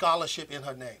begin a scholarship in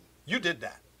her name." You did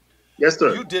that. Yes,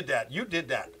 sir. You did that. You did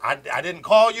that. I didn't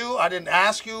call you. I didn't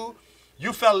ask you.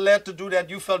 You felt led to do that.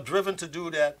 You felt driven to do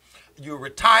that. You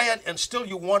retired, and still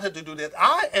you wanted to do that.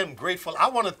 I am grateful. I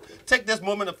want to take this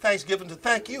moment of Thanksgiving to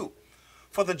thank you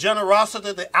for the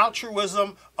generosity, the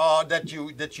altruism that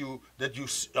you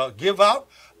give out,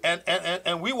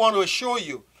 and we want to assure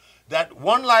you that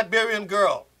one Liberian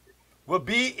girl will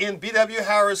be in B.W.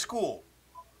 Harris School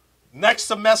next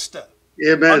semester.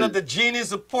 Amen. Under the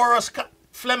Genius of Porus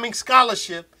Fleming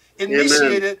Scholarship,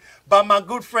 initiated by my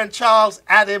good friend Charles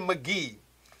Adam McGee.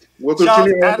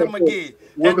 Charles Adam McGee.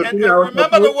 And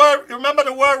remember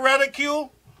the word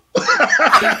ridicule?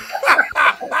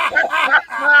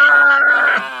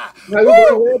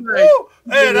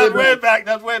 Hey, that's way back.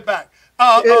 That's way back.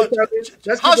 How's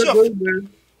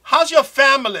your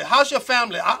family? How's your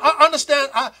family? I understand.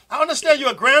 I understand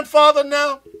you're a grandfather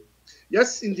now.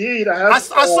 Yes, indeed. I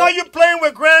saw you playing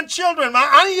with grandchildren.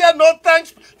 I ain't had no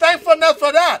thankfulness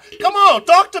for that. Come on,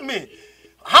 talk to me.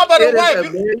 How about a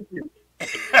wife?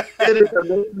 It is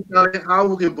amazing how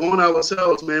we can bond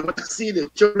ourselves, man. But to see the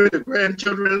children, the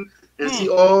grandchildren, and see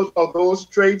all of those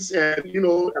traits and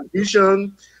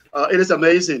ambition, it is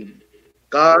amazing.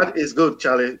 God is good,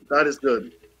 Charlie. God is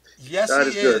good. Yes,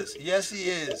 He is. Yes, He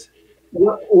is.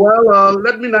 Well,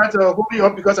 let me not hold you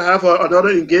up because I have another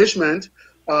engagement.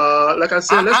 Like I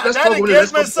said, let's that talk about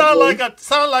engagement sound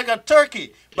like a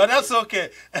turkey, but that's okay.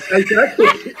 Exactly.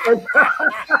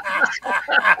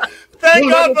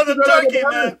 Thank God for the turkey,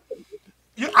 man.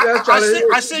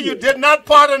 I see you did not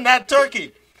pardon that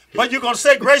turkey, but you're gonna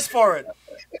say grace for it.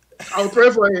 I'll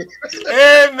pray for it.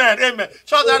 Amen. Amen.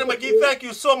 Charles Adam McGee, thank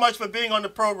you so much for being on the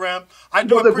program. I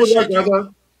do appreciate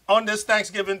you on this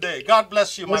Thanksgiving Day. God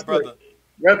bless you, my brother.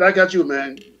 Right back at you,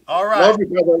 man. All right. Love you,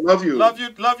 brother. Love you.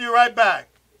 Love you right back.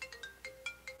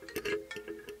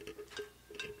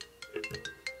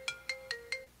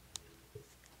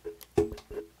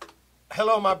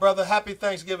 Hello, my brother. Happy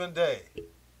Thanksgiving Day.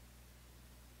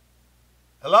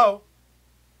 Hello?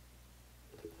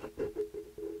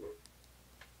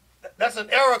 That's an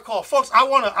error call. Folks, I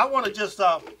want to just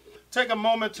take a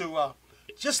moment to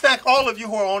just thank all of you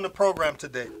who are on the program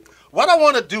today. What I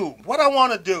want to do,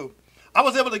 I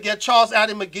was able to get Charles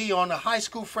Adam McGee on, a high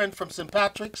school friend from St.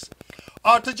 Patrick's,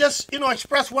 to just,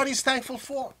 express what he's thankful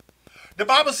for. The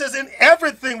Bible says in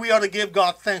everything we ought to give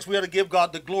God thanks. We ought to give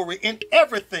God the glory. In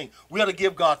everything we ought to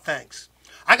give God thanks.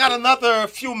 I got another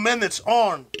few minutes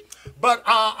on, but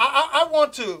I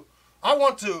want to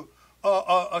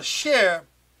share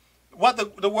what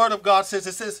the Word of God says.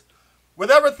 It says, with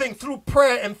everything through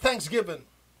prayer and thanksgiving,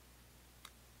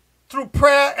 through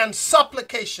prayer and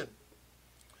supplication,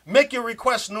 make your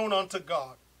requests known unto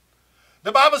God.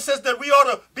 The Bible says that we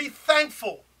ought to be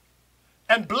thankful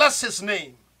and bless His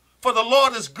name, for the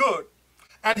Lord is good,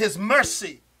 and His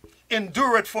mercy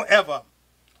endureth forever.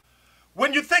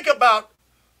 When you think about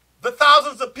the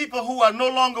thousands of people who are no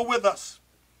longer with us,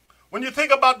 when you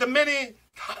think about the many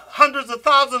hundreds of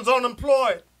thousands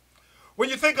unemployed, when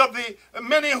you think of the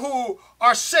many who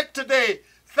are sick today,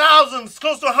 thousands,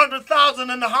 close to 100,000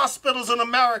 in the hospitals in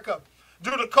America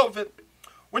due to COVID,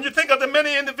 when you think of the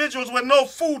many individuals with no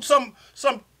food, some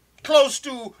close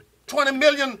to 20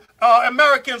 million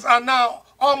Americans are now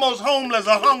almost homeless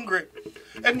or hungry.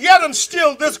 And yet and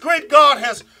still, this great God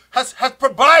has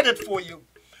provided for you.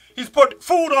 He's put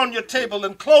food on your table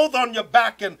and clothes on your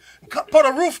back and put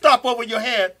a rooftop over your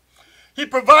head. He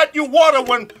provides you water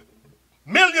when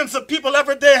Millions of people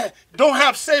every day don't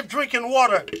have safe drinking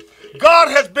water. God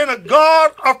has been a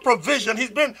God of provision. He's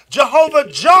been Jehovah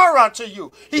Jireh to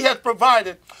you. He has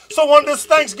provided. So on this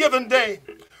Thanksgiving Day,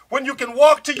 when you can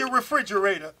walk to your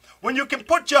refrigerator, when you can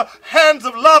put your hands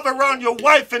of love around your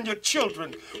wife and your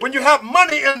children, when you have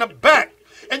money in the bank,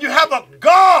 and you have a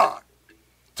God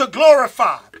to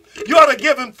glorify, you ought to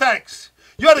give him thanks.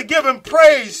 You ought to give him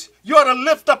praise. You ought to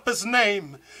lift up his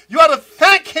name. You ought to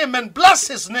thank him and bless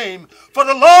his name. For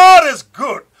the Lord is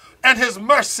good, and his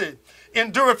mercy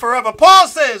endureth forever. Paul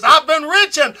says, I've been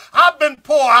rich and I've been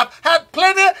poor. I've had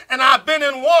plenty and I've been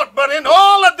in want. But in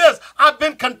all of this, I've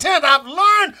been content. I've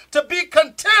learned to be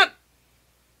content.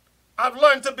 I've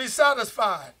learned to be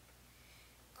satisfied.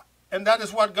 And that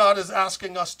is what God is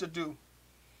asking us to do,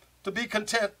 to be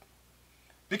content.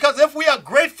 Because if we are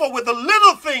grateful with the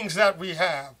little things that we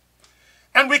have,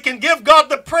 and we can give God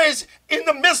the praise in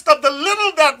the midst of the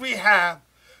little that we have,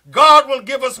 God will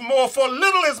give us more. For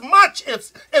little is much.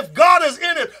 If God is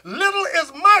in it, little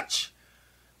is much.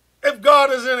 If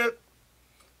God is in it.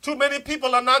 Too many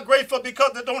people are not grateful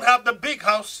because they don't have the big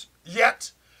house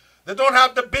yet. They don't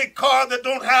have the big car. They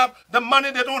don't have the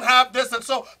money. They don't have this. And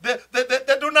so they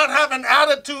do not have an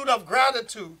attitude of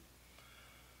gratitude.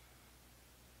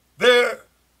 They're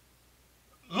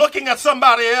looking at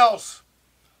somebody else.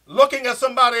 Looking at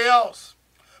somebody else.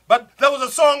 But there was a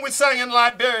song we sang in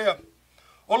Liberia.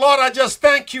 Oh, Lord, I just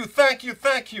thank you, thank you,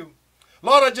 thank you.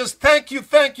 Lord, I just thank you,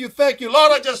 thank you, thank you.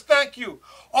 Lord, I just thank you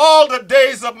all the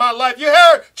days of my life. You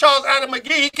heard Charles Adam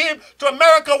McGee. He came to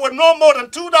America with no more than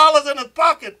 $2 in his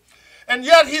pocket. And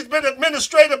yet he's been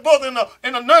administrator both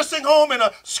in a nursing home, in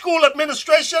a school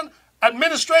administrator,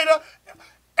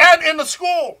 and in the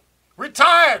school.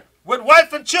 Retired with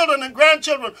wife and children and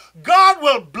grandchildren. God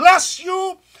will bless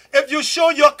you if you show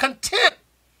you're content.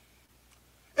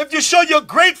 If you show you're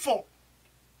grateful.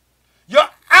 Your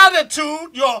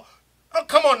attitude,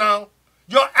 come on now,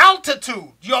 your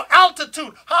altitude, how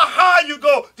high you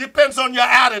go depends on your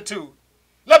attitude.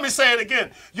 Let me say it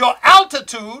again. Your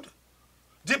altitude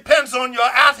depends on your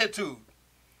attitude.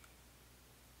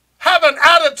 Have an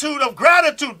attitude of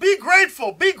gratitude. Be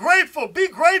grateful, be grateful, be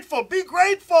grateful, be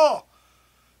grateful.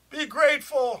 Be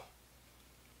grateful.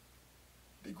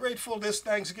 Be grateful this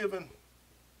Thanksgiving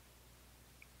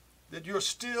that you're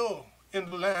still in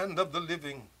the land of the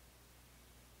living.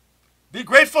 Be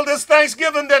grateful this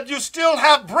Thanksgiving that you still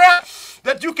have breath,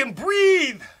 that you can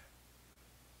breathe.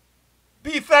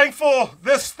 Be thankful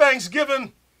this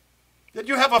Thanksgiving that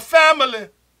you have a family.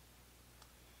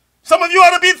 Some of you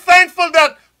ought to be thankful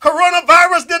that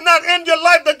coronavirus did not end your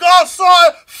life, that God saw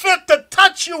it fit to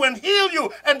touch you and heal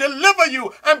you and deliver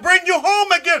you and bring you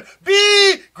home again.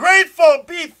 Be grateful,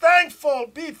 be thankful,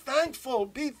 be thankful,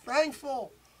 be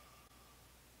thankful.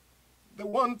 The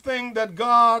one thing that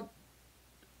God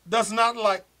does not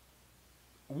like,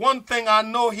 one thing I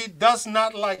know he does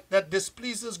not like that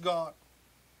displeases God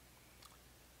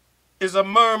is a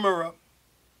murmurer,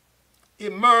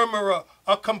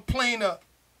 a complainer,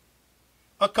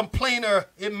 a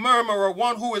murmurer,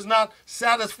 one who is not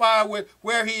satisfied with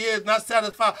where he is, not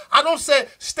satisfied. I don't say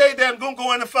stay there and don't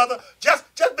go any further. Just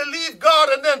believe God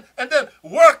and then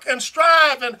work and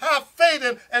strive and have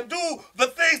faith and do the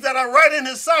things that are right in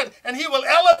his sight, and he will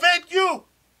elevate you.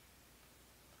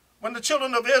 When the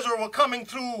children of Israel were coming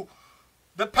through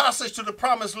the passage to the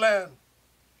promised land,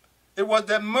 it was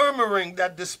their murmuring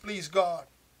that displeased God.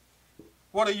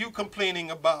 What are you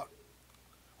complaining about?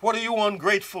 What are you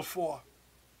ungrateful for?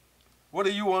 What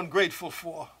are you ungrateful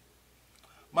for?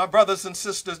 My brothers and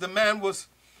sisters, the man was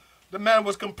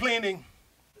complaining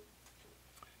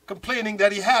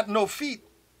that he had no feet,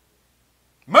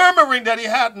 murmuring that he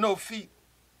had no feet,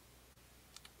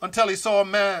 until he saw a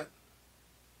man.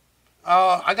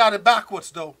 I got it backwards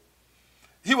though.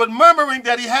 He was murmuring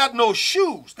that he had no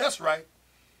shoes. That's right.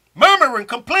 Murmuring,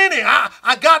 complaining,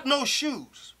 I got no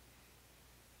shoes.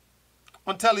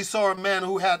 Until he saw a man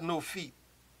who had no feet.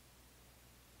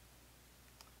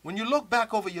 When you look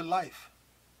back over your life,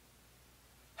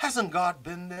 hasn't God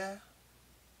been there?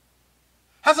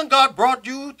 Hasn't God brought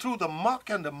you through the muck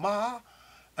and the mire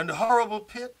and the horrible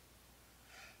pit?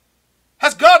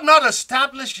 Has God not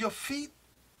established your feet?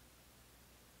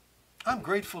 I'm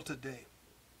grateful today.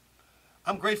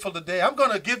 I'm grateful today. I'm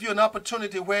going to give you an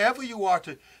opportunity wherever you are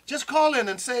to just call in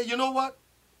and say, you know what?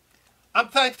 I'm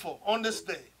thankful on this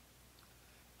day.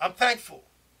 I'm thankful.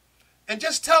 And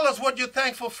just tell us what you're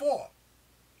thankful for.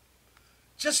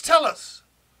 Just tell us.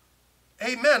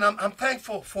 Amen. I'm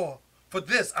thankful for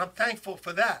this. I'm thankful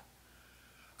for that.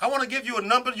 I want to give you a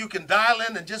number you can dial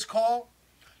in and just call.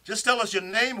 Just tell us your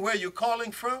name, where you're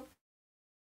calling from.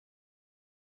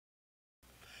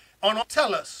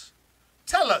 Tell us.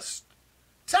 Tell us.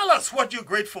 Tell us what you're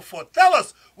grateful for. Tell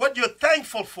us what you're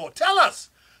thankful for. Tell us.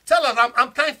 Tell us,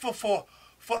 I'm thankful for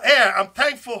air. I'm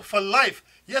thankful for life.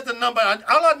 Here's the number.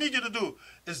 All I need you to do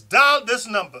is dial this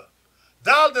number.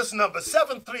 Dial this number,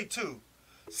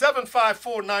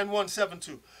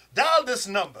 732-754-9172. Dial this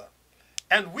number,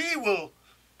 and we will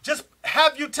just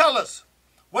have you tell us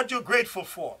what you're grateful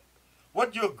for.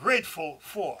 What you're grateful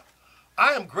for.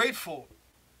 I am grateful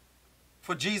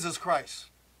for Jesus Christ.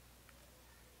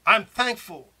 I'm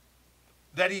thankful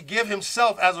that he gave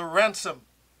himself as a ransom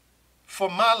for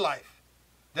my life,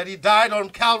 that he died on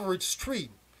Calvary's tree,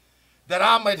 that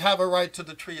I might have a right to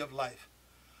the tree of life.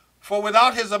 For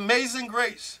without his amazing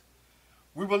grace,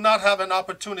 we will not have an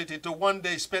opportunity to one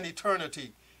day spend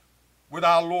eternity with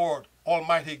our Lord,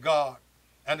 Almighty God,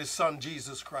 and his Son,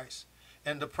 Jesus Christ,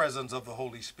 in the presence of the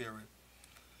Holy Spirit.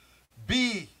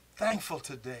 Be thankful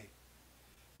today.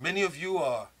 Many of you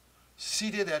are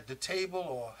seated at the table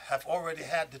or have already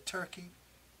had the turkey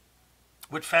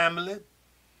with family.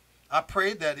 I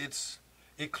pray that it's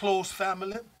a close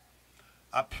family.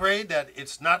 I pray that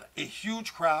it's not a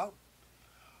huge crowd.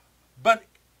 But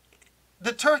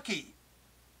the turkey,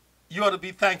 you ought to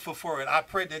be thankful for it. I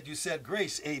pray that you said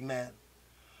grace, amen.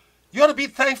 You ought to be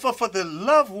thankful for the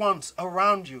loved ones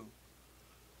around you,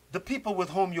 the people with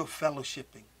whom you're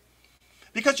fellowshipping.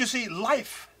 Because you see,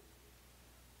 life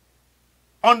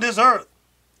on this earth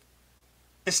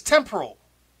is temporal.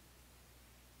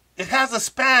 It has a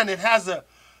span. It has a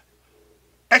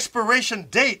expiration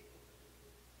date.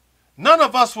 None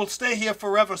of us will stay here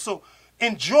forever. So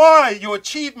enjoy your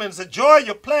achievements. Enjoy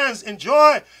your plans.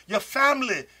 Enjoy your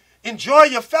family. Enjoy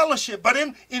your fellowship. But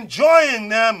in enjoying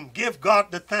them, give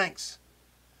God the thanks.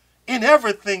 In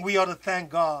everything, we ought to thank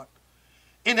God.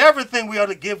 In everything, we ought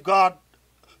to give God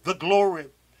the glory.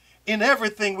 In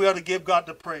everything, we ought to give God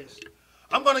the praise.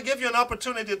 I'm going to give you an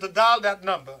opportunity to dial that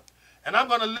number. And I'm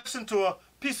going to listen to a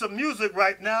piece of music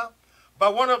right now by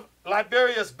one of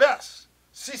Liberia's best,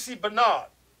 C.C. Bernard.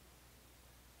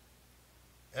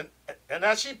 And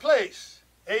as she plays,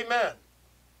 amen.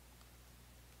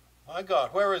 My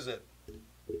God, where is it?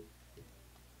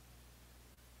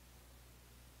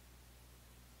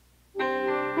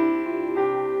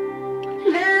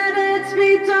 Let it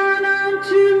be done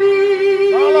unto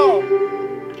me. Follow.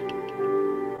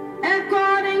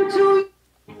 According to.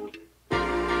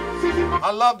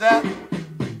 I love that.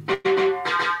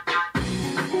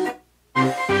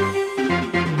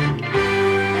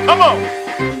 Come on.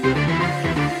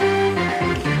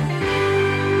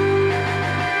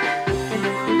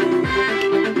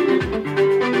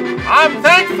 I'm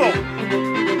thankful.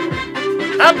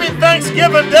 Happy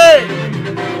Thanksgiving Day.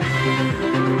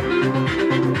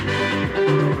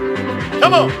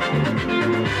 Come on.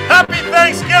 Happy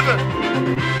Thanksgiving.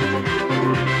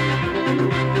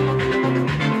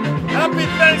 Happy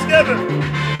Thanksgiving.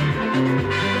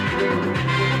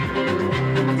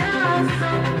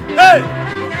 Hey.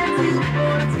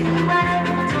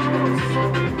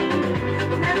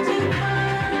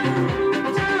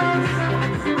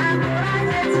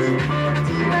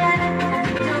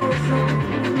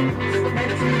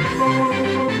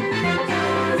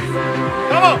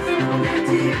 Come on.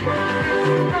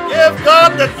 Give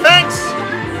God the thanks.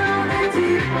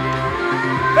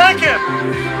 Thank him.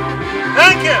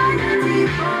 Thank him.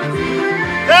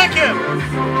 Thank him.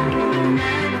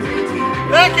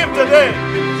 Thank him today.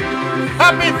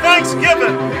 Happy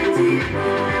Thanksgiving.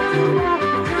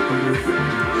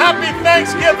 Happy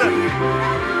Thanksgiving.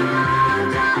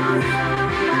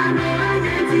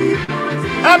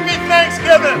 Happy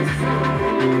Thanksgiving.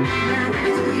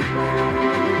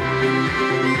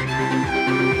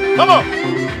 Come on.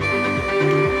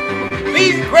 Be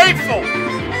grateful.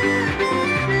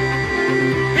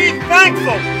 Be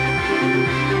thankful.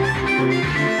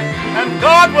 And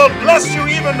God will bless you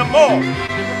even the more.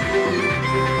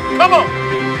 Come on.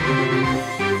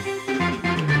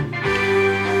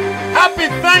 Happy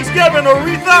Thanksgiving,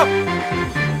 Aretha.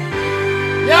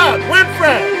 Yeah,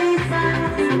 Winfred,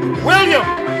 William,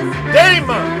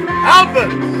 Damon,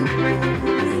 Albert.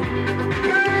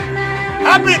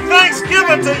 Happy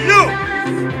Thanksgiving to you.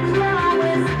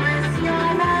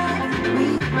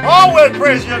 Always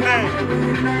praise your name.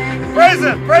 Praise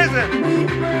him, praise him.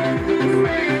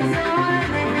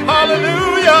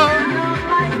 Hallelujah.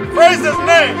 Praise his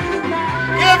name.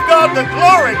 Give God the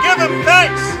glory. Give him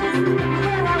thanks.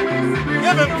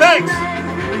 Give him thanks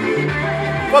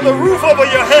for the roof over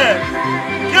your head.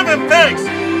 Give him thanks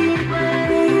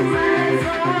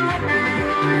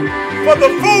for the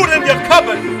food in your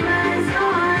cupboard.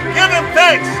 Give him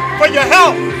thanks for your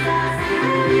health.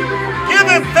 Give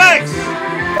him thanks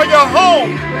for your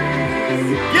home.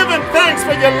 Give him thanks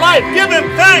for your life. Give him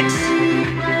thanks.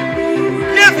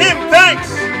 Give him thanks.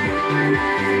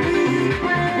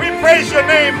 We praise your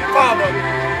name, Father.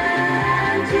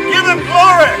 Give him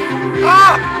glory.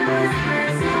 Ah!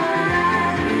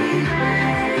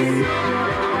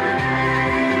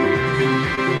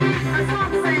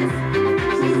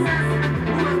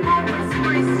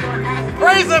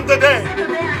 Praise him today.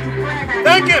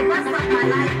 Thank him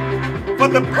for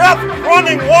the breath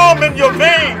running warm in your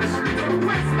veins.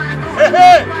 Hey,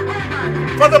 hey.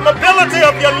 For the mobility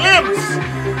of your limbs.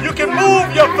 You can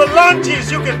move your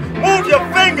phalanges. You can move your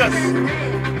fingers.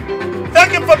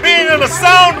 Thank him for being in a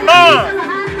sound mind.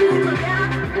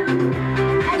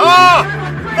 Ah,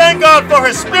 thank God for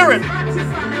his spirit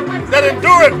that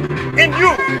endureth in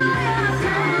you.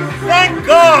 Thank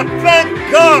God, thank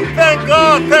God, thank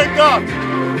God, thank God.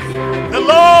 The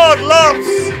Lord loves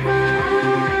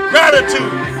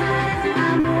gratitude.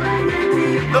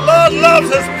 The Lord loves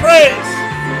his praise.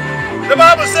 The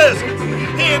Bible says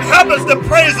he inhabits the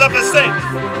praise of his saints.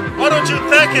 Why don't you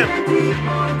thank him?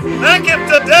 Thank him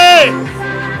today.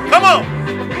 Come on.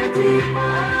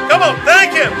 Come on,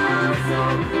 thank him.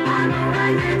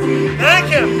 Thank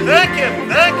him, thank him,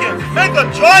 thank him. Make a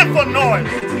joyful noise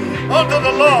unto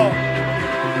the Lord.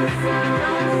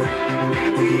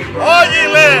 All ye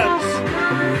lands,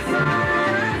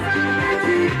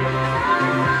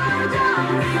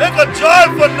 make a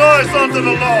joyful noise unto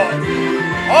the Lord.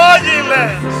 All ye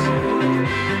lands,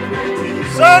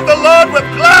 serve the Lord with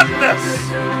gladness.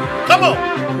 Come on,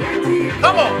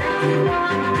 come on.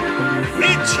 Be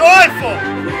joyful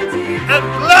and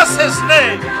bless his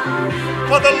name.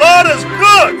 For the Lord is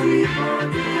good,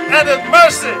 and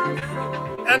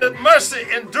his mercy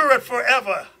endureth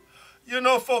forever. You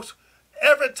know, folks,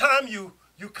 every time you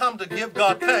come to give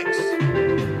God thanks,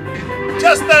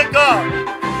 just thank God.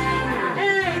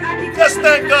 Just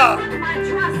thank God.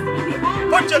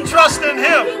 Put your trust in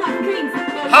him.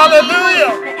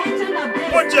 Hallelujah.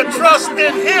 Put your trust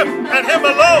in him and him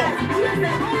alone.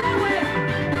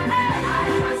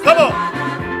 Come on.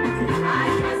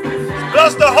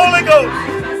 Bless the Holy Ghost.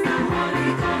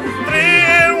 3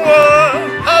 in 1.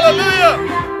 Hallelujah.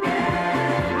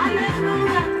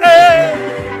 Hey.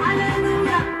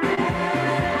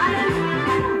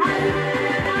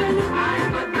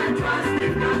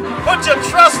 Put your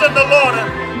trust in the Lord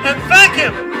and thank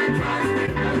him.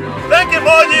 Thank him,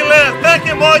 all ye lands. Thank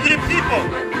him, all ye people.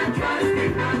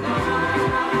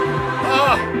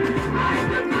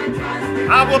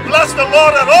 I will bless the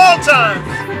Lord at all times.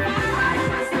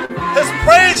 His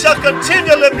praise shall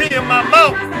continually be in my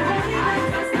mouth.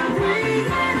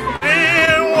 3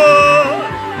 in 1.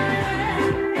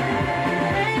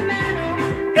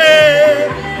 Hey,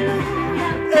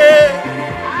 hey,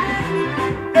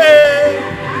 hey.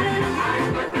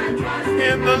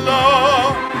 In the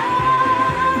Lord.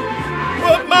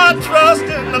 Put my trust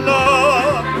in the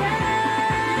Lord.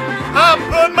 I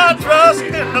put my trust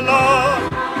in the Lord.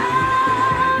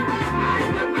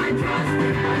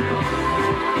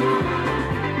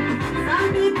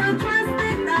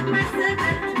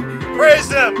 Praise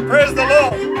him. Praise the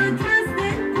Lord.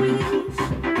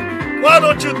 Why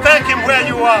don't you thank him where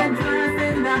you are?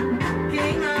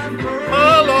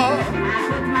 My Lord.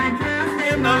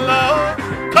 In the Lord.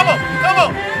 Come on. Come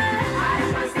on.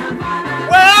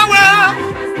 Well.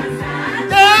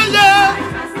 Yeah, yeah.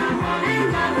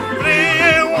 3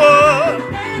 in 1.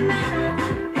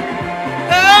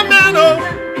 Amen. Oh.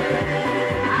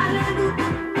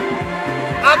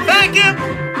 I thank him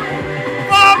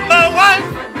for my wife.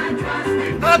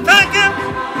 I thank him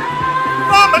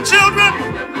for my children.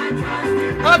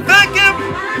 I thank him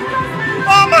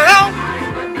for my health.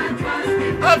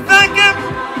 I thank him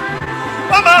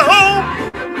for my home.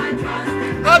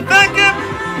 I thank him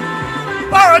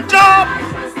for a job.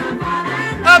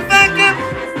 I thank him.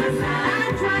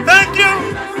 Thank you.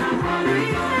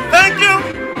 Thank you.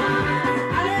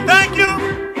 Thank you.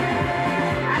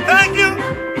 Thank you.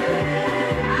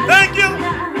 Thank you.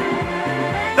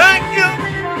 Thank you.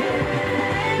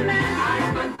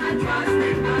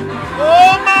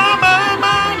 Oh, my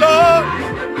Lord.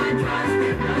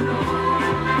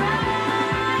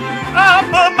 I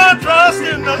put my trust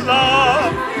in the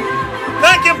Lord.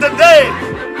 Thank him today.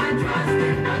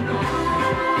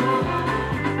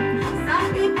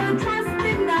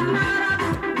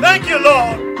 Thank you,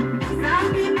 Lord.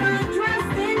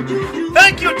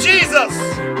 Thank you, Jesus.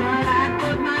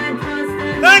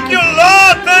 Thank you,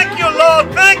 Lord. Thank you,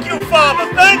 Lord. Thank you, Father.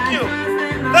 Thank you.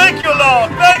 Thank you,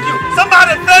 Lord. Thank you.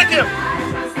 Somebody thank him.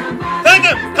 Thank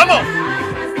him. Come on.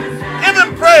 Give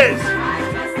him praise.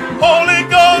 Holy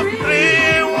Ghost 3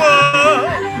 in 1.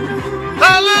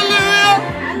 Hallelujah.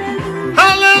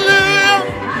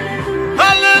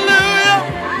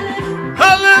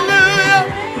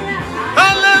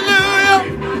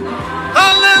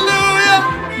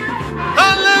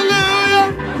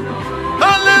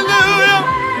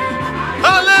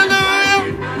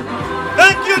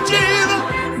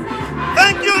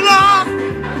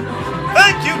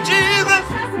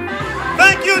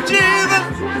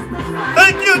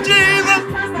 you, Jesus.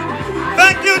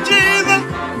 Thank you, Jesus.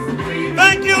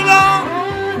 Thank you, Lord.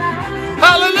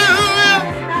 Hallelujah.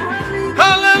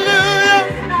 Hallelujah.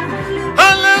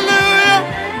 Hallelujah.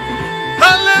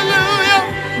 Hallelujah.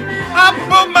 I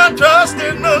put my trust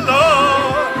in the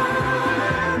Lord.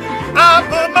 I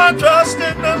put my trust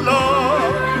in the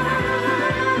Lord.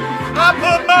 I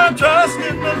put my trust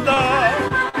in the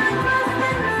Lord.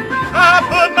 I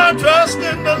put my trust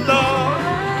in the Lord.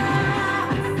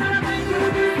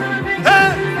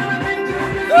 Hey,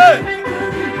 hey.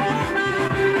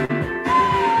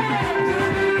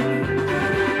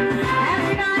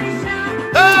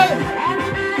 Hey,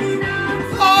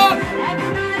 Lord.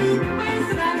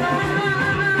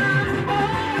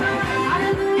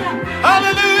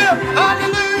 Hallelujah,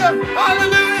 hallelujah,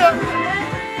 hallelujah.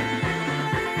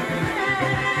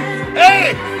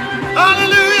 Hey,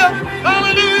 hallelujah,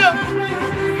 hallelujah.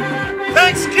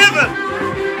 Thanksgiving,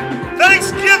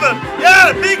 Thanksgiving.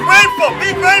 Yeah, be grateful,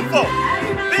 be grateful,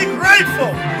 be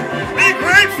grateful, be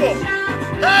grateful.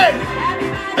 Hey,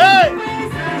 hey,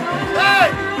 hey.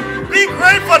 Be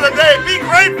grateful today, be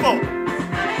grateful.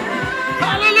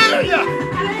 Hallelujah.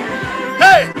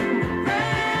 Hey.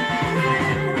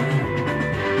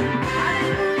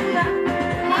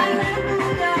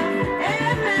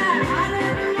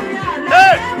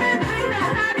 Hey,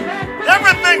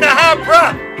 everything that have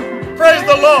breath, praise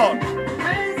the Lord.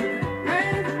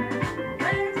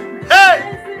 Hey,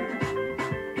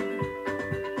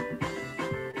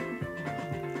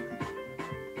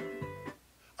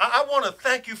 I want to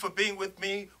thank you for being with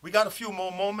me. We got a few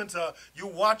more moments. You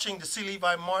watching the C.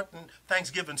 Levi Martin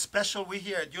Thanksgiving special. We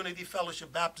here at Unity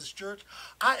Fellowship Baptist Church.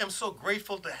 I am so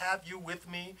grateful to have you with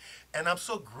me, and I'm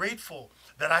so grateful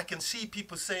that I can see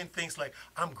people saying things like,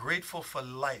 I'm grateful for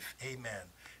life.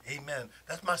 Amen. Amen.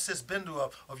 That's my sis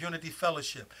Bindu of Unity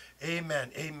Fellowship.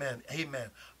 Amen. Amen. Amen.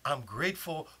 I'm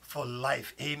grateful for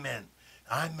life. Amen.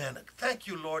 Amen. Thank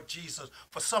you, Lord Jesus,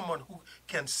 for someone who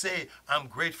can say, I'm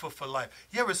grateful for life.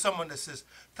 Here is someone that says,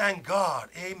 thank God.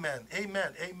 Amen.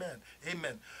 Amen. Amen.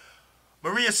 Amen.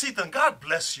 Maria Seaton, God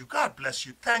bless you. God bless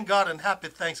you. Thank God and happy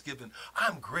Thanksgiving.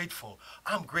 I'm grateful.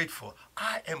 I'm grateful.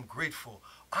 I am grateful.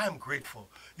 I am grateful.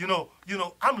 You know,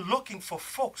 I'm looking for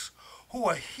folks who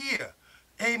are here.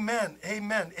 Amen.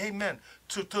 Amen. Amen.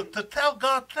 To tell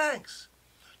God thanks.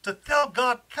 To tell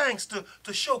God thanks, to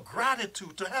show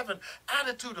gratitude, to have an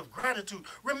attitude of gratitude.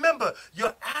 Remember,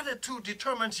 your attitude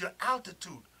determines your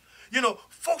altitude. You know,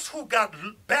 folks who got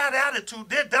bad attitude,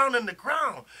 they're down in the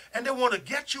ground and they want to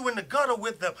get you in the gutter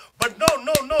with them. But no,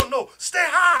 no, no, no. Stay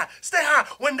high. Stay high.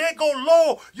 When they go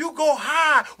low, you go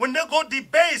high. When they go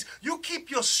debased, you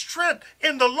keep your strength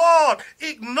in the Lord.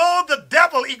 Ignore the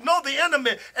devil, ignore the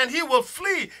enemy, and he will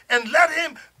flee. And let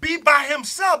him be by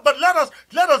himself. But let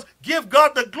us give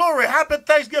God the glory. Happy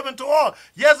Thanksgiving to all.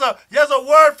 Here's a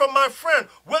word from my friend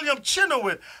William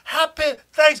Chinowit. Happy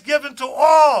Thanksgiving to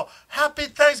all. Happy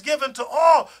Thanksgiving to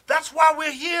all. That's why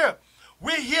we're here.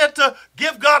 We're here to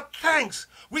give God thanks.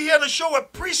 We're here to show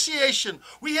appreciation.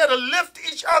 We're here to lift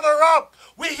each other up.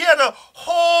 We're here to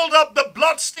hold up the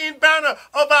bloodstained banner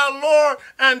of our Lord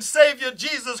and Savior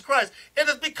Jesus Christ. It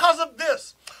is because of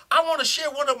this. I want to share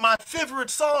one of my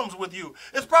favorite Psalms with you.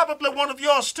 It's probably one of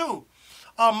yours too.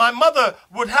 My mother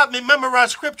would have me memorize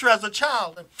scripture as a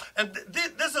child. And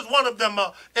this is one of them.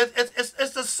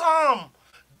 It's the Psalm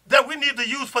that we need to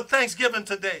use for Thanksgiving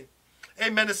today.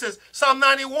 Amen. It says Psalm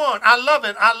 91. I love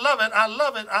it. I love it. I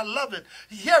love it. I love it.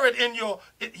 Hear it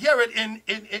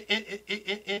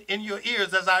in your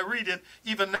ears as I read it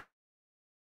even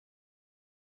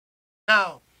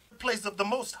now. The place of the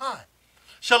Most High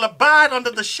shall abide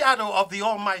under the shadow of the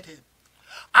Almighty.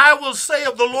 I will say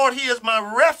of the Lord, he is my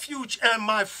refuge and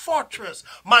my fortress.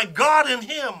 My God, in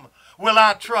him will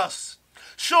I trust.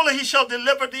 Surely he shall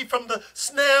deliver thee from the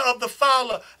snare of the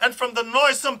fowler and from the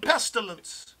noisome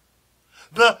pestilence.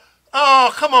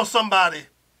 Come on, somebody.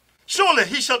 Surely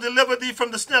he shall deliver thee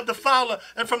from the snare of the fowler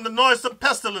and from the noisome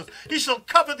pestilence. He shall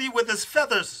cover thee with his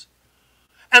feathers,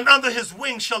 and under his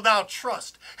wings shalt thou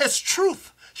trust. His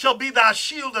truth shall be thy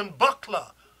shield and buckler.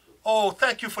 Oh,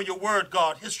 thank you for your word,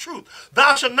 God. His truth.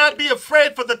 Thou shalt not be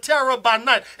afraid for the terror by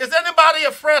night. Is anybody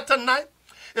afraid tonight?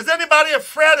 Is anybody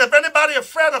afraid? Is anybody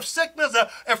afraid of sickness,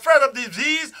 afraid of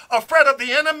disease, afraid of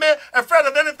the enemy, afraid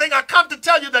of anything? I come to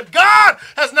tell you that God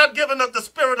has not given us the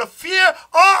spirit of fear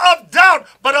or of doubt,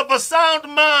 but of a sound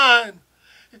mind.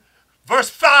 Verse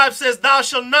 5 says, thou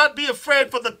shalt not be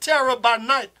afraid for the terror by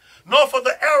night, nor for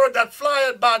the arrow that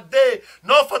flieth by day,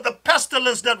 nor for the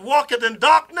pestilence that walketh in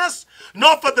darkness,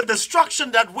 nor for the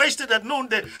destruction that wasteth at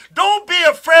noonday. Don't be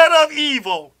afraid of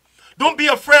evil. Don't be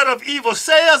afraid of evil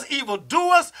sayers, evil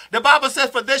doers. The Bible says,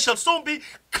 for they shall soon be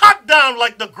cut down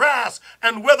like the grass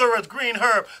and wither as green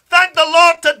herb. Thank the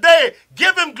Lord today.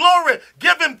 Give him glory.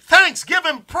 Give him thanks. Give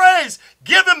him praise.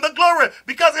 Give him the glory.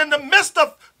 Because in the midst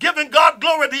of giving God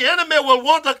glory, the enemy will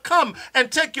want to come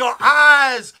and take your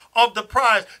eyes of the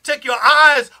prize. Take your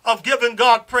eyes of giving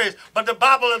God praise. But the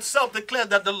Bible itself declares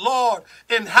that the Lord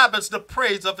inhabits the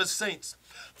praise of his saints.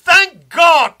 Thank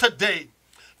God today.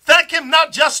 Thank him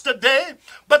not just today,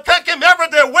 but thank him every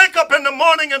day. Wake up in the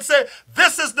morning and say,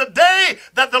 this is the day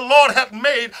that the Lord hath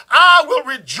made. I will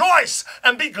rejoice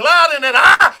and be glad in it.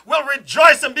 I will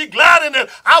rejoice and be glad in it.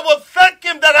 I will thank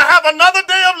him that I have another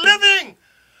day of living,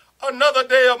 another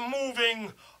day of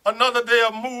moving, another day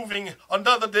of moving,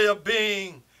 another day of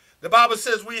being. The Bible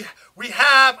says we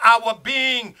have our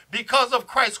being because of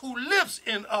Christ who lives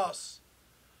in us.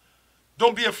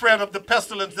 Don't be afraid of the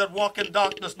pestilence that walk in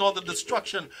darkness, nor the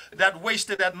destruction that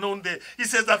wasted at noonday. He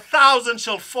says, 1,000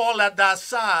 shall fall at thy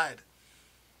side,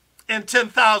 and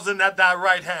 10,000 at thy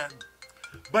right hand,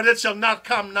 but it shall not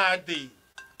come nigh thee.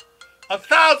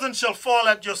 1,000 shall fall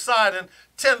at your side, and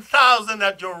 10,000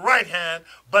 at your right hand,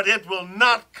 but it will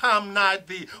not come nigh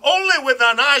thee. Only with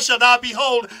thine eyes shall thou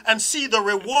behold and see the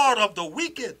reward of the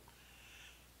wicked.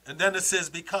 And then it says,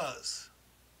 because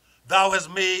thou hast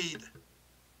made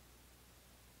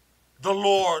the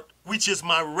Lord, which is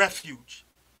my refuge,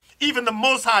 even the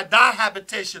Most High, thy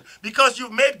habitation, because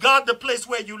you've made God the place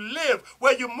where you live,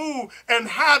 where you move, and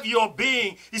have your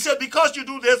being. He said, because you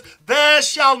do this, there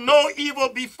shall no evil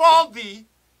befall thee,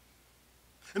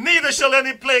 neither shall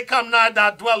any plague come nigh thy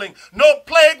dwelling. No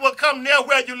plague will come near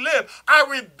where you live. I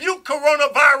rebuke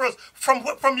coronavirus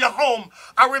from your home.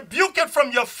 I rebuke it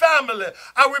from your family.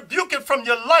 I rebuke it from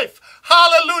your life.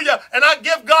 Hallelujah. And I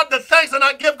give God the thanks and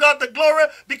I give God the glory,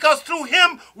 because through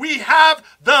him we have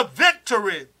the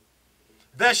victory.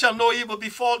 There shall no evil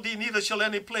befall thee, neither shall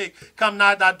any plague come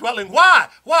nigh thy dwelling. Why?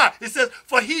 Why? It says,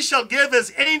 for he shall give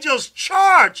his angels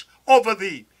charge over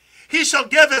thee. He shall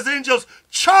give his angels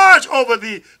charge over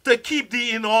thee to keep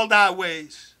thee in all thy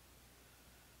ways.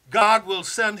 God will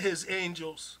send his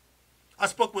angels. I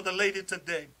spoke with a lady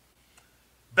today,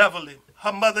 Beverly.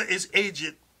 Her mother is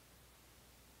aged.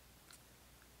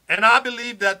 And I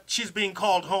believe that she's being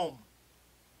called home.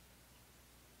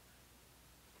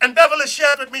 And Beverly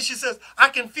shared with me, she says, I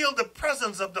can feel the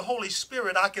presence of the Holy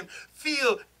Spirit. I can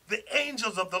feel the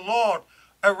angels of the Lord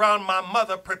around my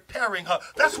mother, preparing her.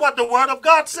 That's what the word of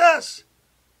God says.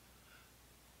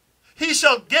 He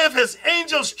shall give his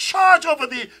angels charge over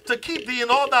thee to keep thee in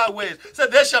all thy ways. So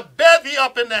they shall bear thee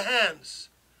up in their hands,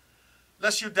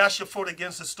 lest you dash your foot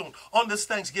against a stone. On this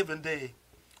Thanksgiving day,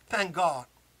 thank God.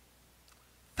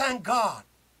 Thank God.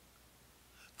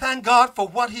 Thank God for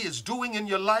what he is doing in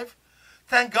your life.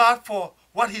 Thank God for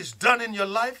what he's done in your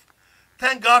life.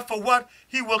 Thank God for what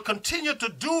he will continue to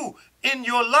do in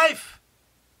your life.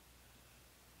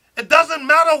 It doesn't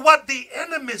matter what the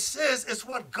enemy says, it's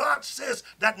what God says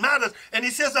that matters. And he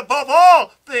says, above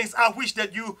all things, I wish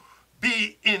that you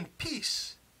be in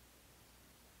peace.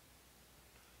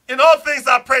 In all things,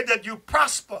 I pray that you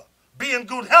prosper, be in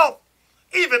good health,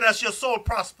 even as your soul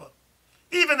prosper.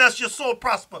 Even as your soul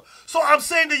prosper. So I'm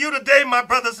saying to you today, my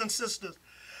brothers and sisters,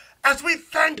 as we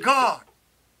thank God,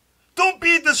 don't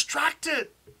be distracted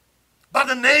by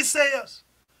the naysayers.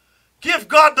 Give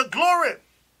God the glory.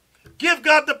 Give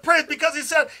God the praise, because he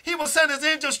said he will send his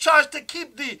angels charge to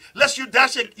keep thee, lest you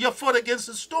dash your foot against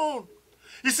a stone.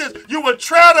 He says, you will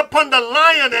tread upon the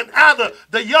lion and adder,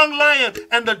 the young lion,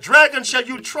 and the dragon shall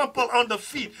you trample under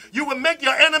feet. You will make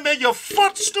your enemy your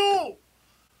footstool.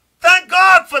 Thank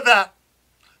God for that.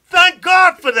 Thank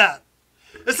God for that.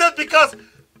 It says, because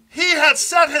he had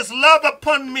set his love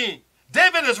upon me.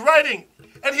 David is writing,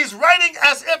 and he's writing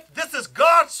as if this is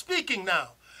God speaking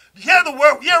now. Hear the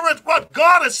word, hear what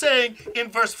God is saying in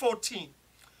verse 14.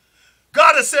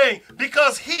 God is saying,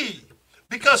 because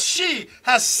she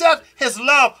has set his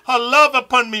love, her love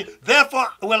upon me, therefore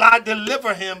will I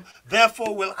deliver him,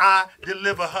 therefore will I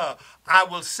deliver her. I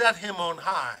will set him on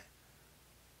high,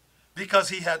 because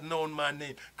he had known my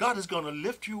name. God is going to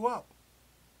lift you up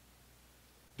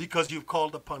because you've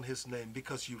called upon his name,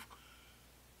 because you've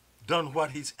done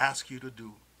what he's asked you to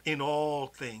do. In all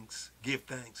things, give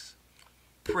thanks.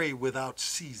 Pray without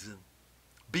ceasing.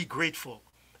 Be grateful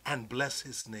and bless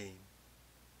his name.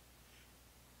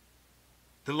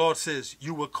 The Lord says,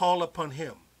 you will call upon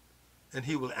him and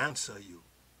he will answer you.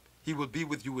 He will be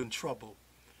with you in trouble.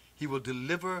 He will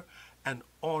deliver and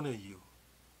honor you.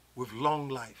 With long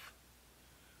life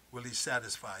will he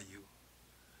satisfy you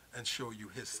and show you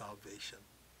his salvation.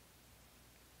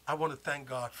 I want to thank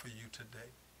God for you today.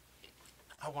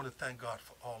 I want to thank God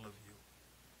for all of you.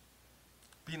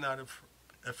 Be not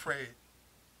afraid.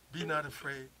 Be not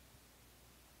afraid.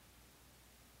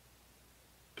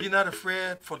 Be not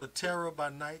afraid for the terror by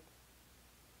night,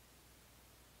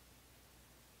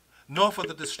 nor for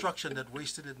the destruction that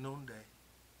wasted at noonday.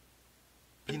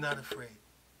 Be not afraid,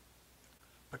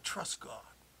 but trust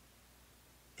God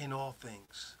in all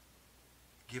things.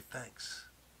 Give thanks,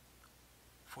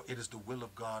 for it is the will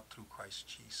of God through Christ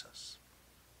Jesus.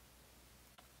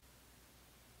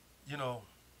 You know,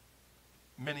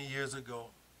 many years ago,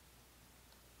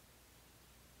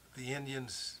 the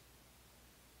Indians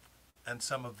and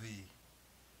some of the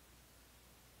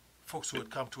folks who had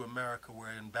come to America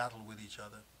were in battle with each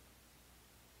other.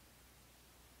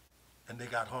 And they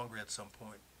got hungry at some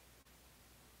point.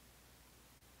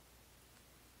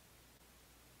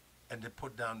 And they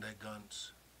put down their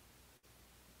guns.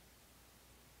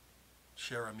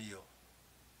 Share a meal.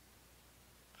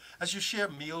 As you share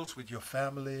meals with your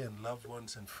family and loved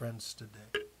ones and friends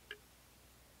today,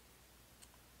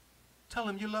 tell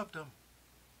them you love them.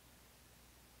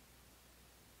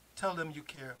 Tell them you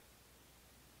care.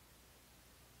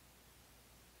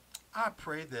 I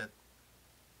pray that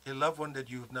a loved one that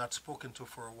you've not spoken to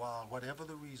for a while, whatever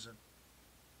the reason,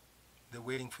 they're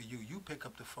waiting for you. You pick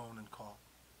up the phone and call.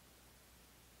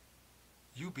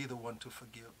 You be the one to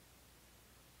forgive.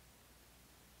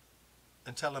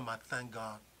 And tell them, I thank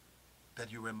God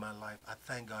that you're in my life. I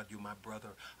thank God you're my brother.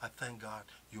 I thank God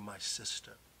you're my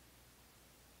sister.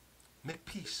 Make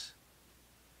peace.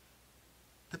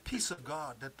 The peace of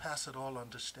God that passeth all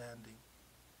understanding.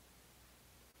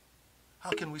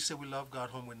 How can we say we love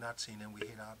God whom we're not seeing and we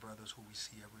hate our brothers who we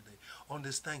see every day? On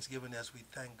this Thanksgiving, as we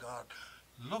thank God,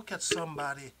 look at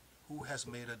somebody who has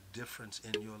made a difference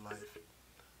in your life.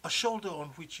 A shoulder on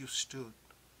which you stood.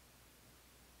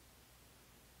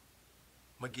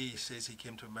 McGee says he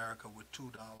came to America with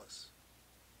 $2.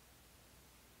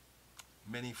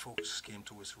 Many folks came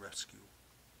to his rescue.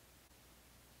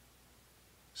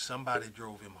 Somebody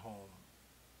drove him home.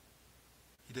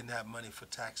 He didn't have money for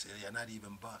taxi, not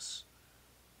even bus.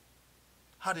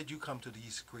 How did you come to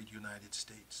these great United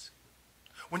States?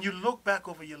 When you look back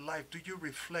over your life, do you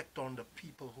reflect on the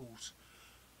people whose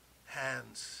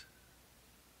hands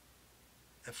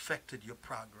affected your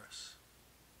progress?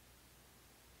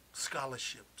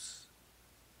 Scholarships,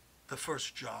 the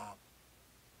first job,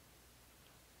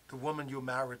 the woman you're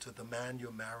married to, the man you're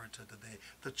married to today,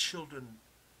 the children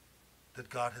that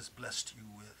God has blessed you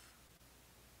with,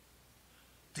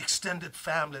 the extended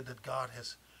family that God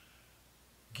has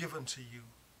given to you.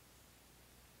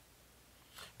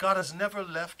 God has never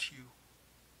left you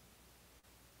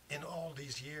in all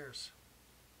these years.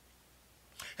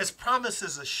 His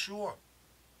promises are sure.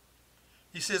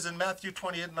 He says in Matthew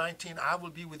 28:19, I will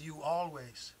be with you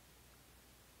always.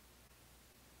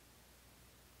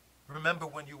 Remember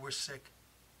when you were sick?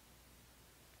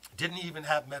 Didn't even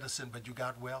have medicine, but you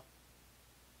got well?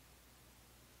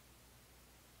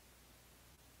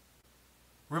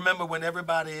 Remember when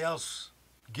everybody else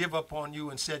gave up on you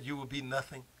and said you would be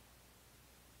nothing?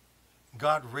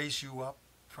 God raised you up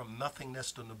from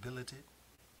nothingness to nobility.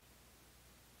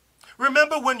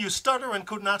 Remember when you stutter and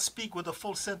could not speak with a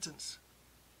full sentence?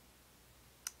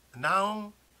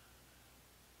 Now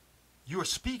you're a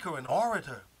speaker, an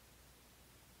orator.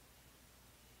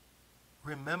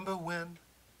 Remember when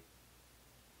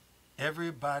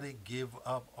everybody gave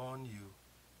up on you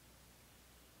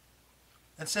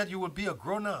and said you would be a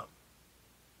grown-up.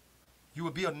 You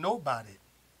would be a nobody.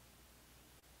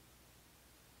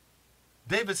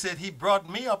 David said, he brought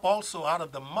me up also out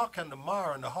of the muck and the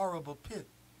mire and the horrible pit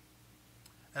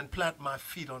and plant my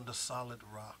feet on the solid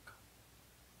rock.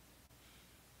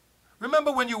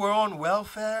 Remember when you were on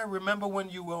welfare? Remember when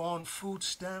you were on food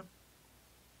stamp?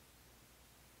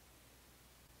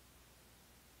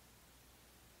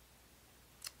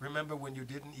 Remember when you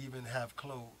didn't even have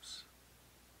clothes?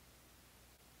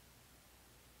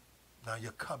 Now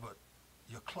your cupboard,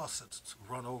 your closets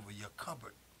run over, your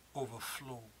cupboard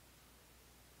overflow.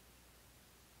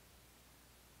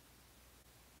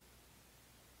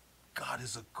 God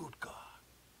is a good God.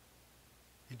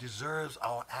 He deserves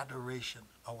our adoration,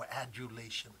 our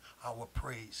adulation, our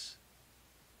praise.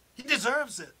 He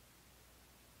deserves it.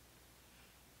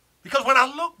 Because when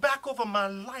I look back over my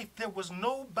life, there was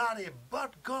nobody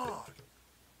but God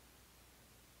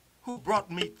who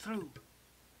brought me through.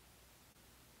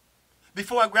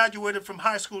 Before I graduated from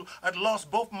high school, I'd lost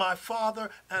both my father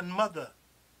and mother.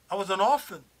 I was an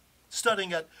orphan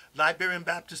studying at Liberian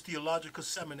Baptist Theological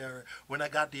Seminary when I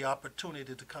got the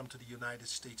opportunity to come to the United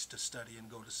States to study and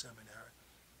go to seminary.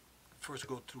 First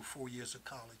go through 4 years of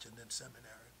college and then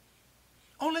seminary.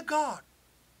 Only God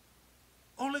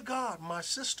Only God. My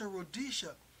sister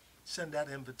Rhodesia sent that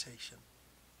invitation.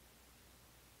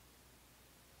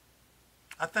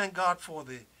 I thank God for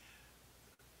the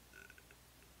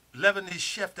Lebanese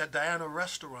chef at Diana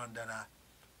restaurant that I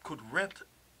could rent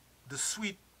the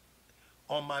suite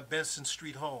on my Benson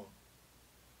Street home.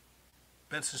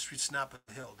 Benson Street, Snapper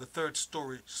Hill, the third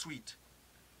story suite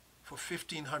for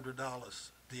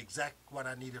 $1,500, the exact what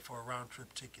I needed for a round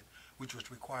trip ticket, which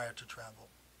was required to travel.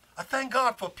 I thank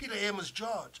God for Peter Amos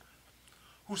George,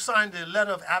 who signed a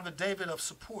letter of affidavit of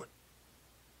support.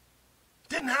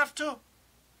 Didn't have to.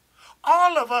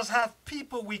 All of us have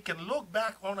people we can look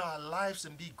back on our lives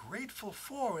and be grateful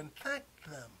for and thank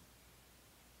them.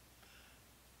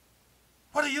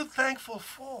 What are you thankful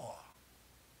for?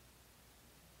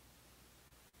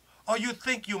 Or you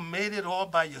think you made it all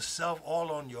by yourself,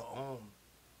 all on your own?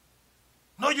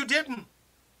 No, you didn't.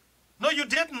 No, you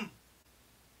didn't.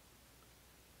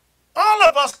 All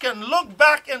of us can look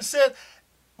back and say,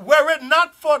 were it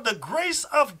not for the grace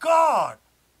of God,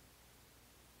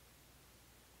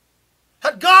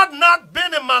 had God not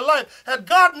been in my life, had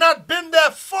God not been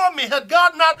there for me, had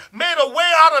God not made a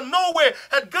way out of nowhere,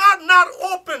 had God not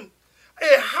opened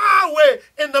a highway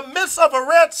in the midst of a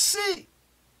Red Sea,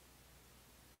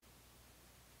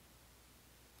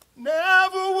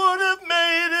 never would have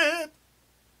made it,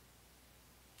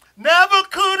 never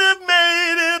could have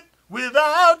made it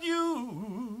without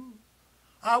you.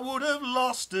 I would have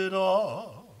lost it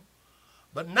all.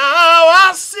 But now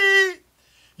I see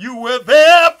you were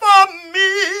there for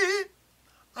me.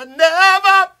 I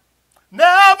never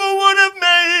would have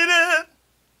made it.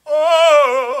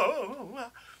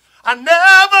 Oh, I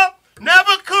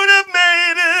never could have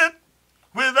made it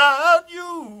without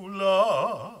you,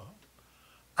 Lord.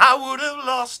 I would have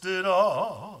lost it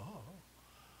all.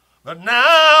 But now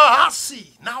I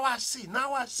see, now I see,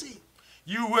 now I see.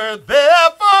 You were there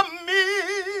for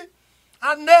me.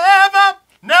 I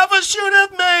never should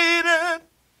have made it.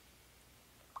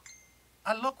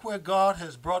 I look where God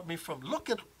has brought me from. Look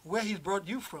at where he's brought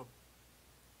you from.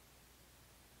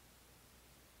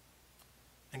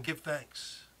 And give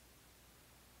thanks.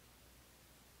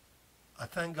 I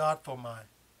thank God for my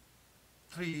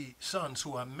 3 sons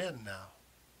who are men now.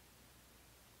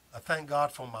 I thank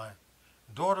God for my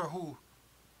daughter who,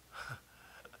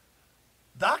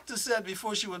 doctor said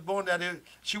before she was born that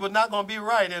she was not going to be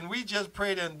right. And we just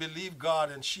prayed and believed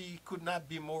God, and she could not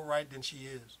be more right than she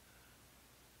is.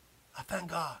 I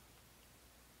thank God.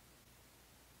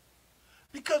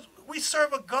 Because we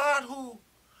serve a God who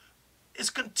is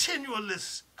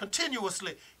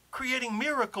continuously creating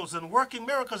miracles and working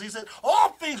miracles. He said,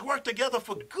 all things work together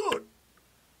for good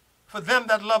for them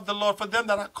that love the Lord, for them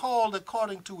that are called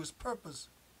according to his purpose.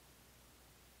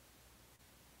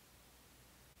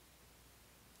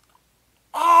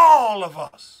 All of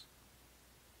us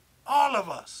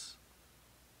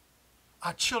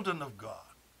are children of God.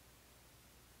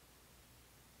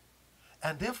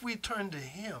 And if we turn to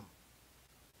him,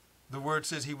 the word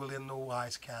says he will in no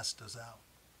wise cast us out.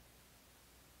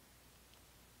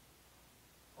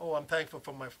 Oh, I'm thankful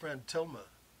for my friend Tilma.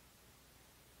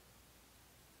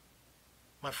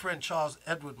 My friend Charles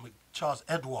Edward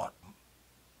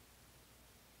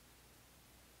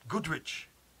Goodrich.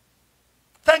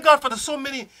 Thank God for the so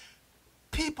many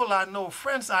people I know,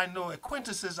 friends I know,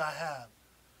 acquaintances I have.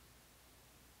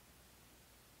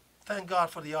 Thank God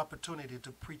for the opportunity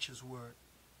to preach his word.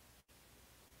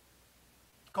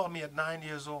 He called me at 9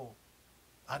 years old.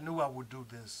 I knew I would do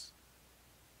this.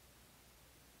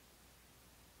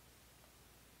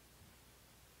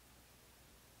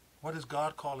 What is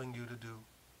God calling you to do?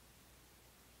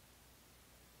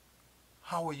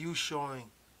 How are you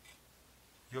showing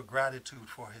your gratitude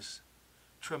for his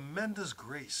tremendous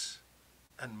grace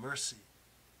and mercy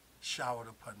showered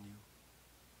upon you?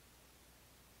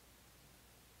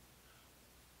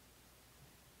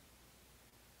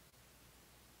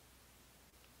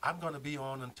 I'm going to be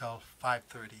on until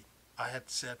 5:30. I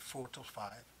had said 4 till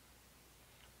 5.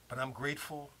 But I'm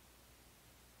grateful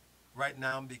right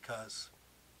now because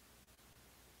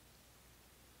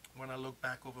when I look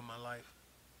back over my life,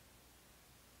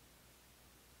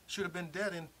 should have been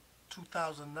dead in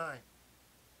 2009.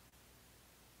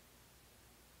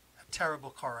 A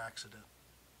terrible car accident.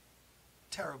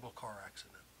 Terrible car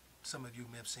accident. Some of you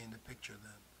may have seen the picture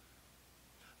then.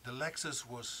 The Lexus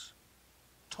was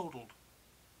totaled.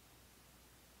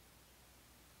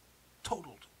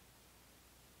 Totaled.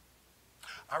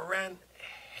 I ran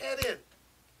head in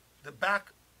the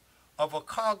back of a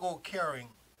cargo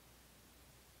carrying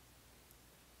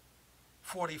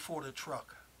 40-footer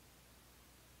truck.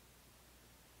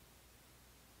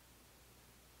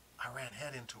 I ran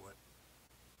head into it.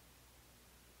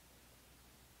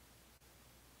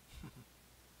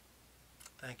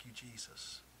 Thank you,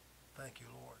 Jesus. Thank you,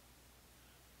 Lord.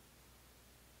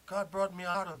 God brought me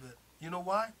out of it. You know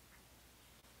why?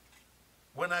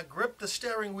 When I gripped the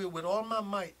steering wheel with all my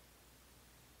might,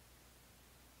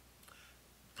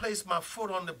 placed my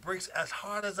foot on the brakes as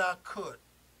hard as I could,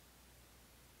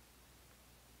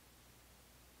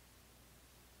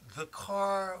 the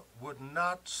car would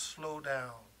not slow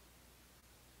down.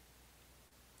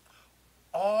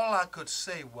 All I could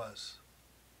say was,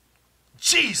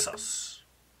 Jesus.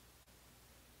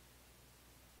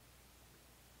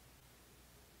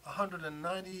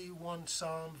 191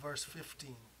 Psalm verse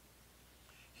 15.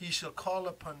 He shall call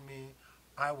upon me,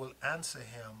 I will answer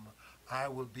him. I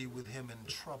will be with him in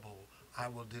trouble. I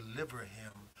will deliver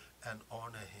him and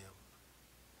honor him.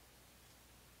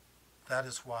 That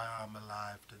is why I'm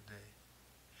alive today,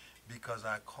 because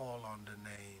I call on the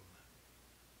name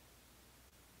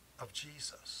of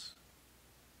Jesus.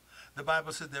 The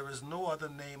Bible said there is no other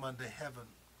name under heaven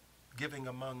given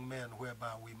among men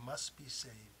whereby we must be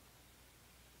saved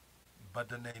but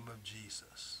the name of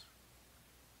Jesus.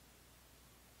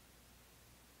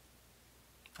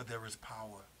 For there is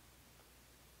power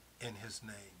in his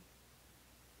name.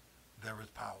 There is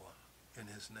power in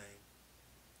his name.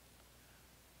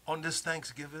 On this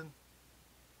Thanksgiving,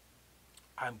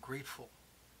 I'm grateful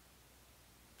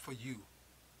for you,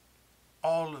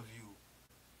 all of you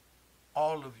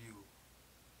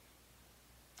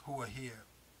who are here,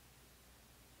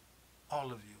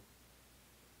 all of you.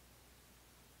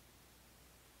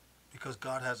 Because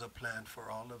God has a plan for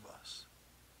all of us.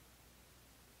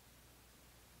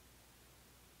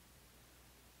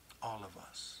 All of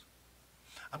us.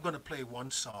 I'm going to play one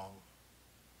song,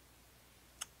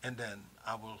 and then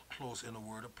I will close in a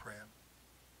word of prayer.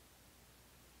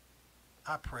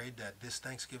 I pray that this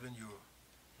Thanksgiving you're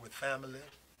with family,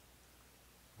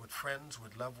 with friends,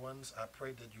 with loved ones. I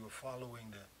pray that you are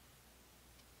following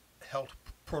the health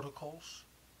protocols.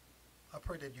 I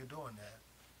pray that you're doing that.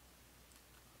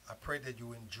 I pray that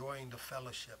you're enjoying the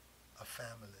fellowship of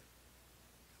family,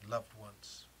 loved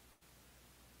ones.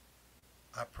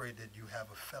 I pray that you have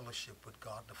a fellowship with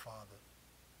God the Father,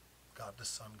 God the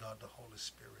Son, God the Holy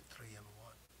Spirit, three in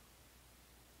one.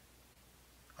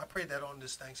 I pray that on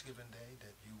this Thanksgiving Day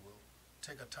that you will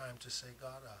take a time to say,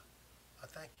 God, I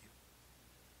thank you.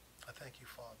 I thank you,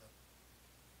 Father,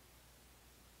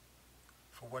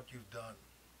 for what you've done,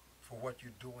 for what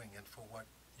you're doing, and for what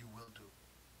you will do.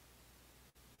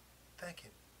 Thank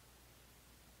him.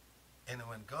 And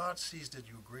when God sees that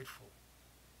you're grateful,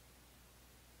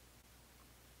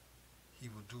 he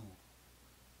will do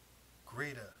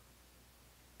greater,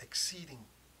 exceeding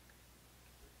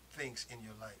things in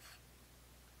your life.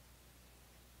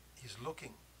 He's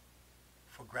looking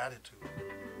for gratitude.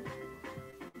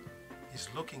 He's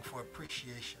looking for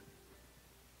appreciation.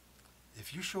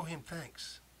 If you show him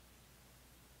thanks,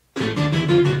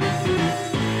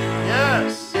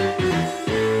 yes,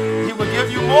 he will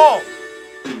give you more.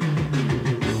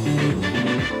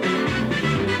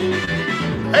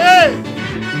 Hey,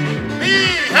 be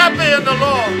happy in the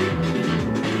Lord.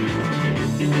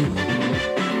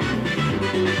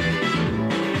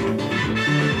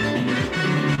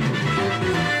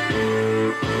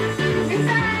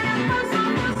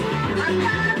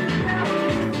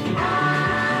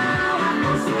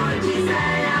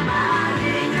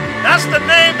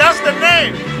 That's the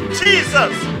name,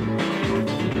 Jesus.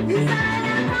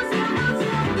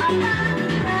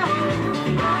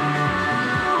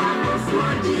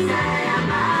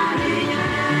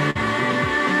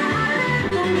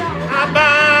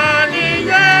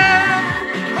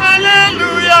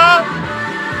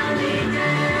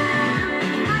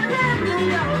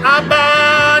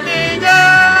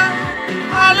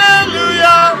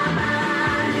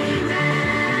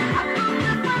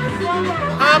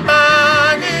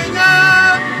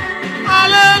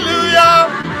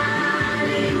 Hallelujah.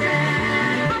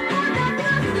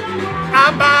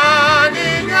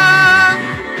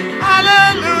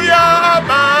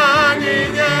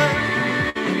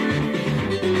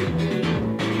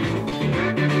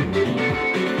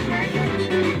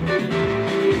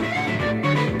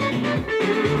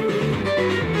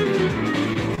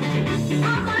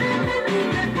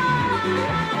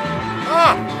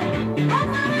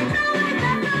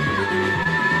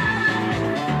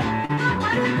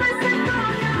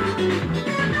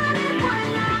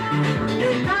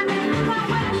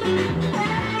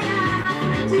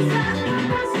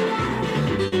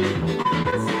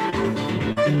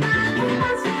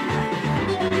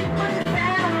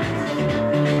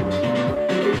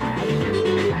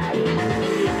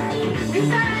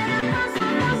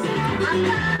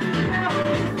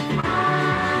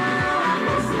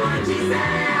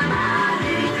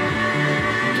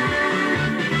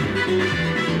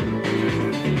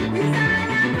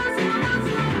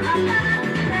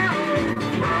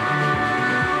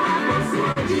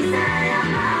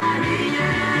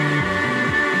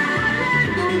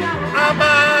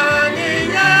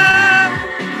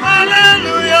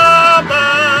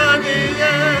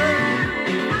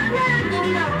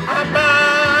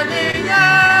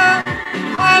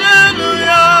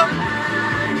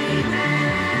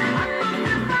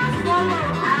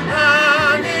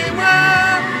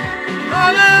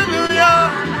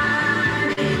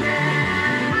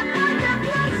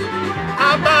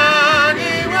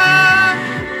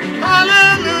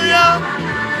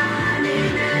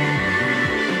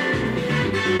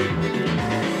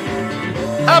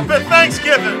 Happy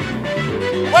Thanksgiving.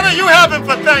 What are you having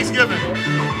for Thanksgiving?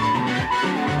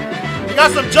 You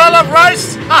got some jollof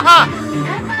rice? Haha.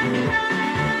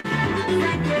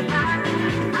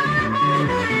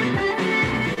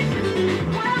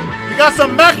 You got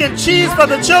some mac and cheese for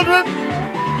the children?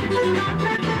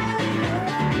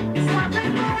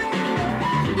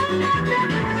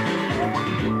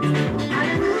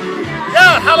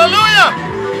 Yeah, hallelujah.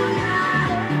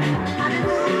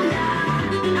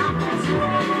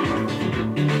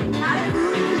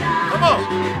 Come on.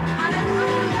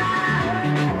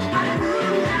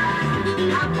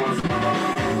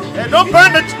 Hey, don't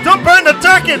burn the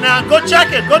turkey now. Go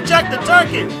check it. Go check the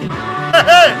turkey. Hey,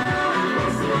 hey.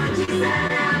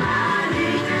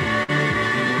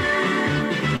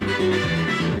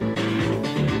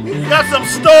 You got some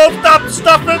stove-top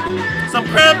stuffing, some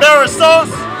cranberry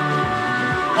sauce,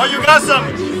 or you got some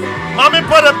mommy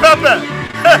put a pepper.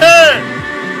 Hey, hey.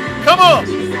 Come on.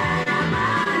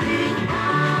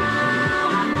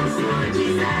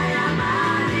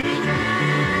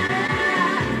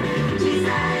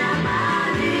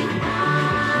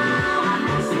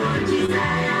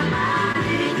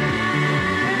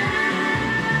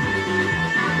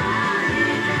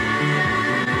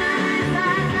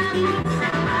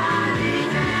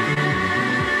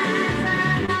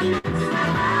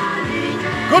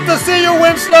 Good to see you,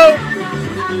 Winslow.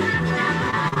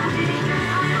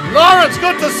 Lawrence,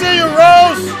 good to see you,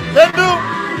 Rose. Lindu,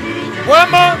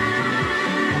 Wemma.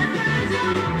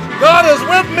 God is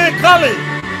with me, Cully.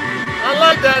 I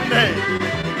like that name.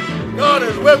 God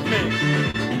is with me.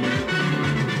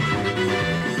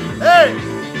 Hey.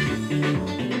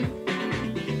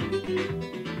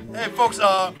 Hey, folks,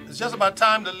 it's just about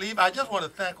time to leave. I just want to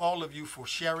thank all of you for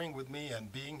sharing with me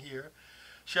and being here.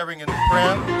 Sharing in the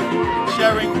prayer,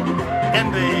 sharing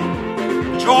in the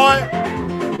joy.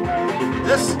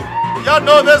 This, y'all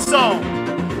know this song.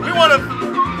 We want to,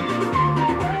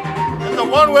 it's a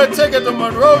one-way ticket to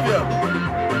Monrovia.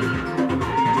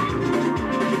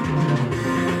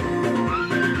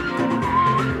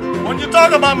 When you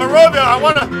talk about Monrovia, I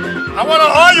want to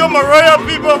all you Monrovia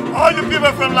people, all you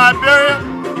people from Liberia,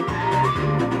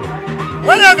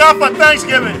 what y'all got for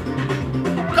Thanksgiving?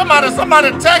 Come on, and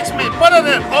somebody text me, put it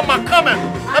in on my comment.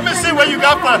 Let me see what you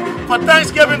got for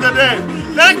Thanksgiving today.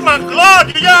 Thank my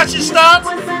Lord. You hear how she starts?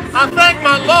 I thank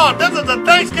my Lord. This is a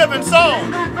Thanksgiving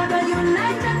song.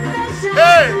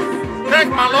 Hey, thank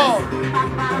my Lord.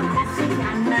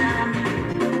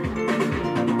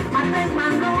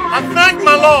 I thank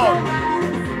my Lord.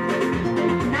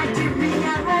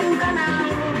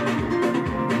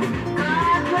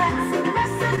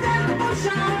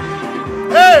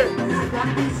 Hey.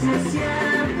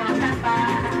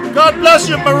 God bless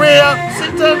you, Maria.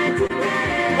 Sita.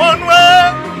 One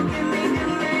way.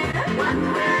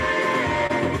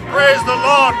 Praise the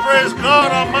Lord. Praise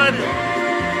God Almighty.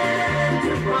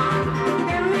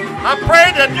 I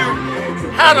pray that you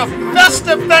had a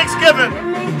festive Thanksgiving.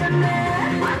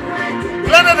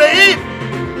 Plenty to eat.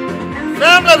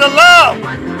 Family to love.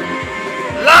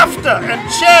 Laughter and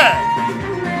cheer.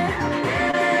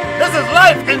 This is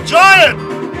life. Enjoy it.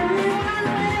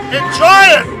 Enjoy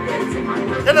it.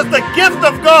 It is the gift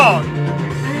of God.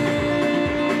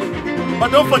 But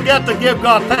don't forget to give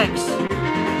God thanks.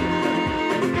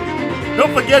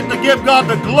 Don't forget to give God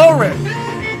the glory.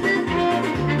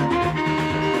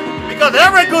 Because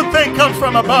every good thing comes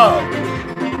from above.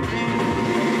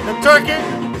 The turkey,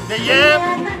 the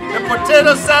yam, the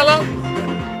potato salad.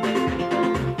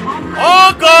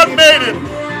 All God made it.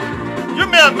 You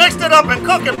may have mixed it up and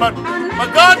cooked it, but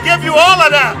God gave you all of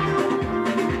that.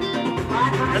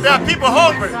 And there are people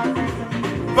hungry.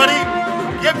 But He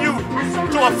give you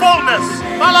to a fullness.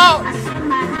 Follow.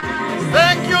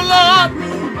 Thank you, Lord.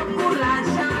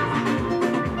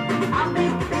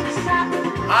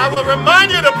 I will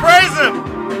remind you to praise Him.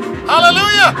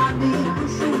 Hallelujah.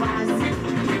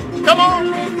 Come on.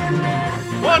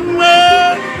 One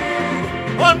way.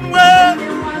 One way.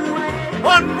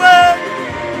 One way.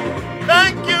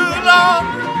 Thank you, Lord.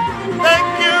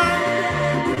 Thank you.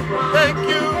 Thank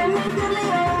you.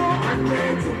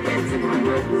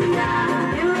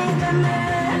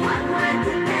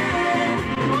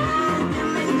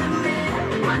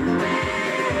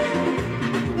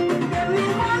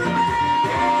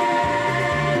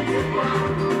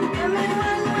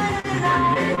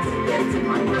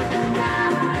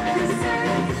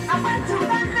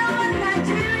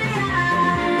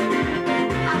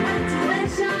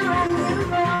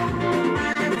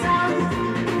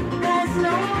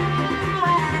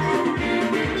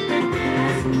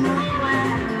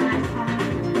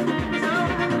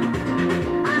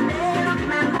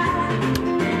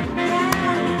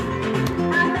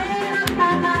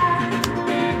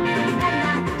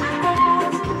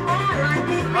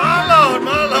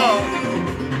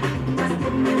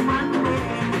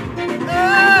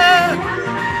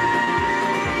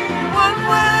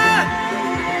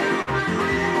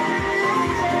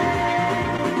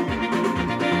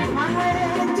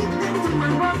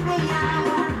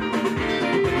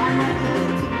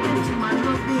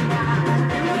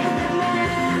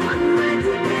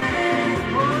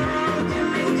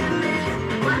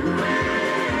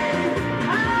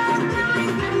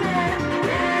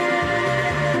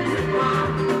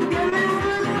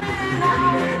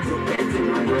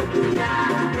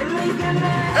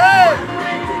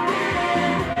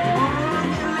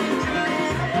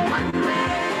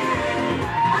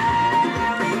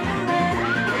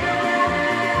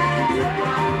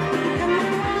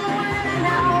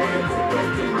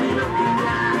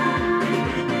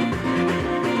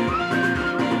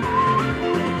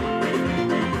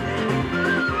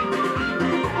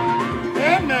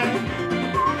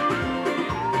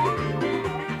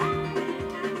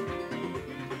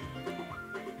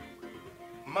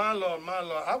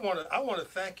 I want to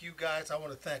thank you guys. I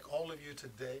want to thank all of you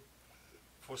today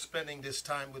for spending this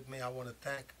time with me. I want to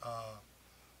thank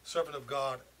servant of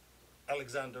God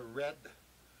Alexander Red.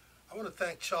 I want to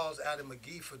thank Charles Adam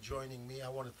McGee for joining me. I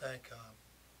want to thank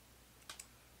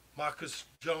Marcus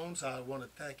Jones. I want to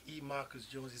thank E. Marcus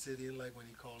Jones. He said he didn't like when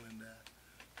he called him that.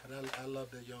 But I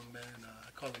love that young man.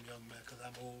 I call him young man because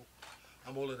I'm old.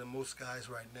 I'm older than most guys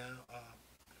right now.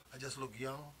 I just look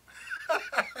young.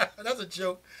 That's a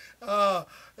joke.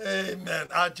 Amen.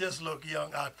 I just look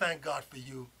young. I thank God for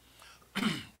you.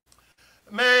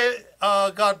 May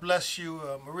God bless you,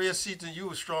 Maria Seaton.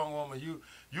 You a strong woman. You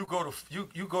go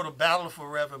to battle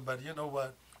forever. But you know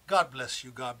what? God bless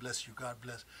you. God bless you. God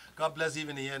bless. God bless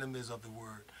even the enemies of the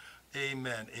word.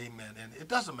 Amen. Amen. And it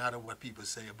doesn't matter what people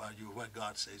say about you or what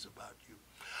God says about you.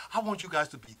 I want you guys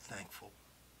to be thankful.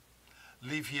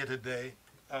 Leave here today.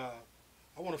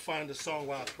 I want to find a song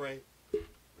while I pray.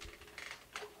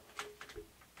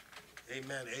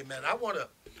 Amen. Amen. I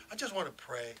just want to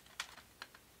pray,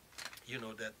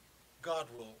 that God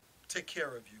will take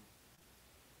care of you,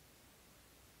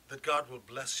 that God will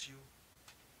bless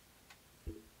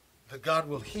you, that God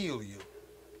will heal you,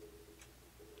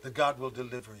 that God will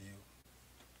deliver you.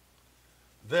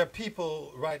 There are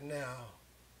people right now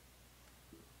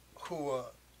who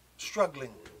are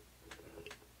struggling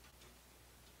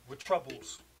with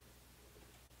troubles,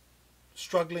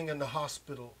 struggling in the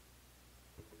hospital,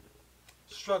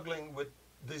 struggling with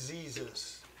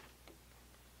diseases,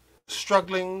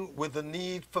 struggling with the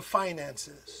need for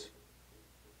finances,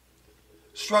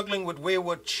 struggling with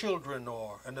wayward children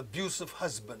or an abusive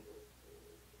husband,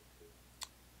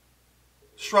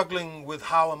 struggling with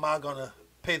how am I going to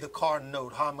pay the car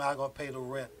note, how am I going to pay the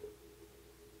rent.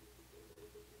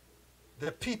 There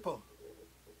are people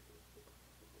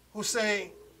who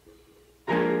say,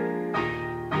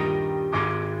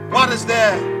 what is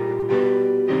there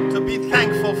to be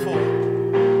thankful for?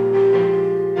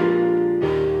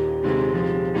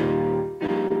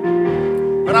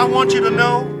 But I want you to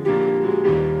know,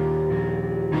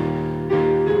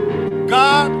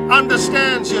 God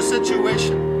understands your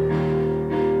situation.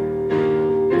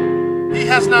 He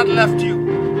has not left you.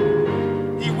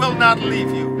 He will not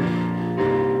leave you.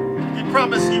 He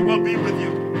promised He will be with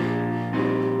you.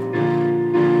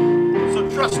 So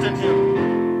trust in Him.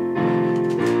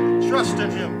 Trust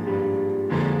in Him.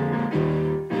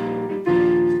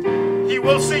 He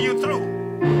will see you through.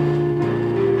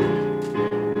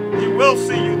 He will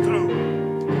see you through.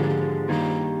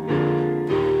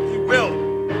 He will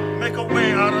make a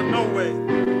way out of no way.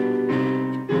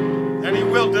 And He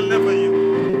will deliver you.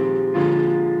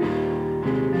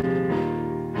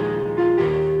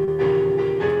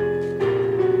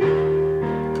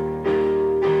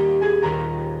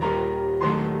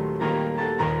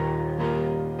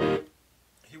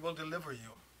 Deliver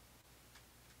you.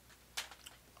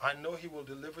 I know He will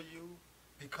deliver you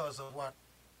because of what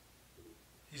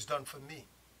He's done for me,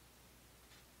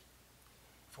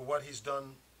 for what He's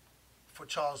done for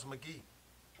Charles McGee,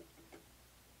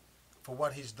 for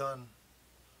what He's done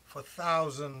for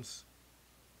thousands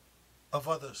of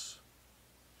others.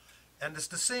 And it's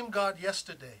the same God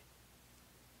yesterday,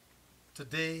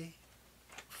 today,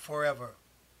 forever.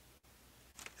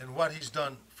 And what He's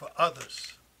done for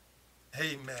others,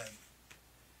 amen,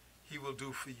 He will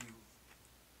do for you.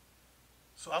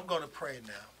 So I'm going to pray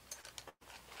now.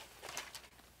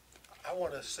 I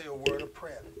want to say a word of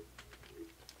prayer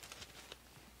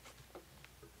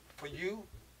for you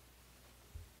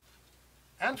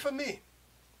and for me.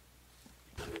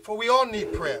 For we all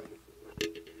need prayer.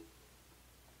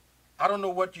 I don't know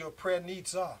what your prayer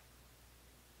needs are.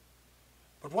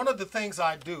 But one of the things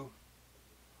I do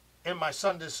in my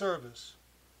Sunday service,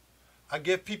 I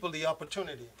give people the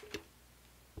opportunity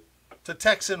to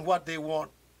text in what they want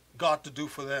God to do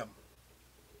for them.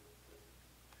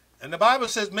 And the Bible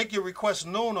says, make your request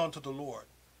known unto the Lord.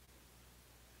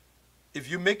 If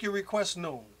you make your request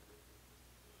known,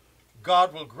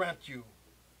 God will grant you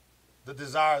the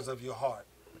desires of your heart.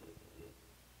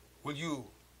 Will you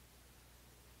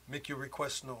make your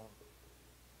request known?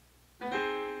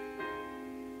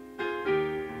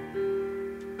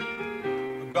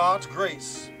 God's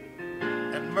grace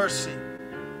and mercy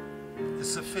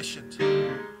is sufficient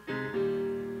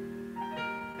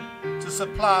to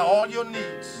supply all your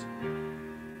needs.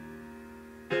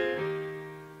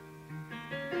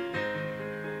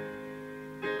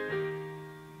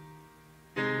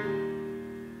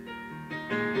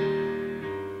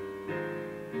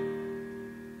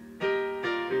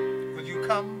 Will you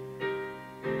come?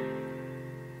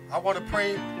 I want to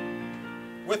pray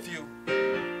with you.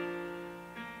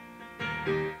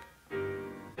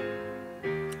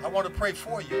 I want to pray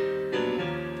for you.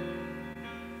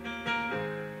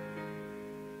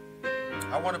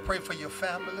 I want to pray for your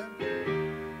family.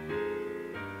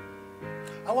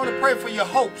 I want to pray for your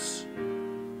hopes,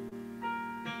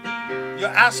 your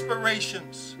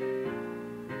aspirations,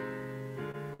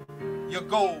 your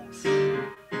goals.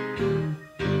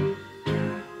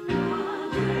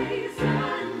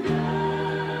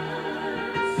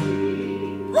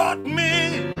 Brought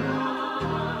me.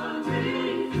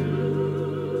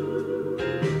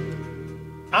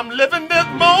 I'm living this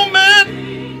moment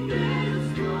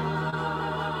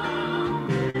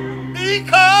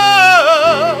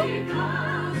because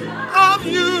of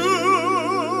you.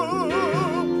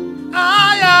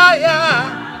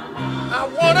 I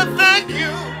want to thank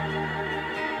you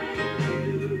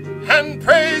and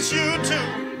praise you too.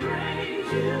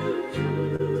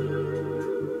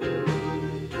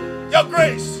 Your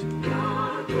grace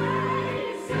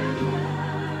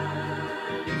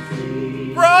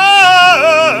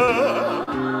brought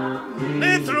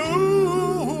me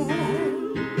through.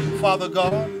 Father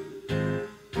God,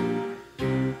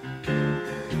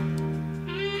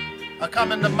 I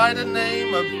come in the mighty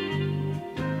name of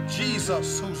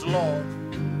Jesus, who's Lord.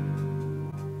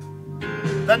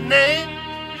 The name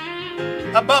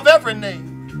above every name.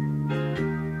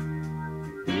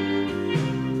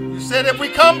 You said if we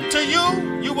come to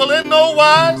you, you will in no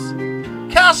wise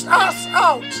cast us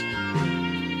out.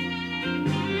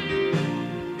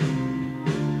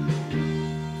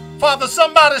 Father,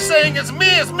 somebody saying, it's me,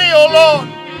 oh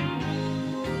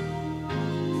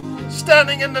Lord.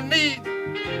 Standing in the need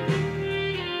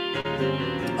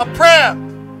of prayer.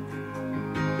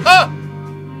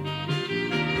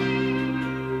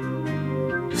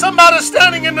 Somebody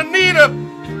standing in the need of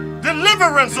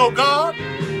deliverance, oh God.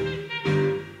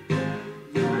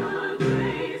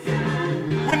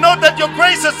 We know that your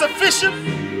grace is sufficient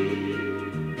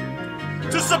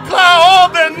to supply all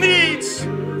their needs.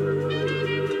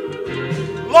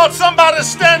 Lord, somebody's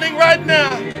standing right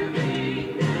now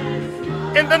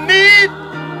in the need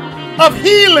of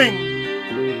healing.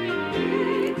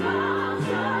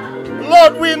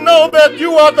 Lord, we know that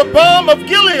you are the balm of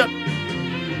Gilead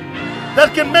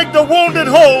that can make the wounded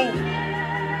whole.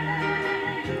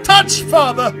 Touch,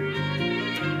 Father,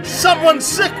 someone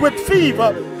sick with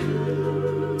fever.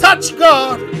 Touch,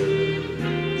 God.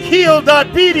 Heal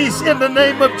diabetes in the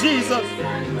name of Jesus.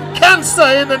 Cancer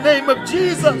in the name of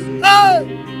Jesus.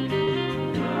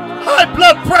 High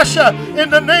blood pressure in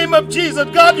the name of Jesus.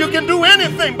 God, you can do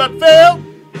anything but fail.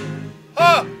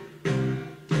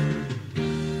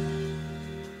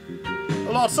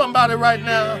 Lord, somebody right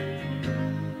now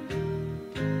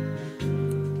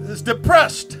is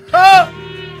depressed.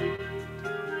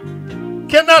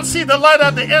 Cannot see the light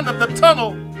at the end of the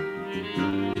tunnel.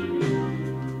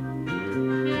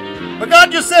 But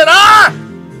God, you said, I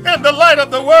am the light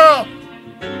of the world.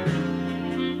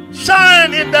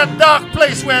 Shine in that dark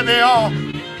place where they are.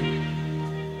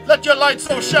 Let your light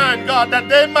so shine, God, that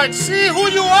they might see who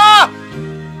you are.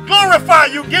 Glorify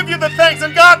you, give you the thanks,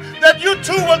 and God, that you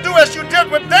too will do as you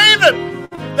did with David,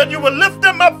 that you will lift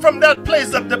them up from that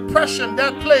place of depression,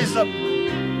 that place of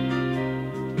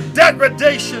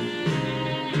degradation.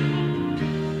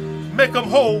 Make them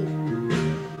whole,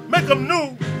 make them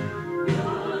new,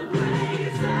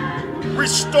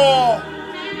 restore,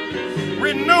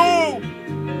 renew,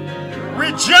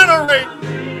 regenerate,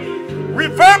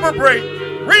 reverberate,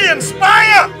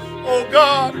 re-inspire, oh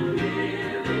God.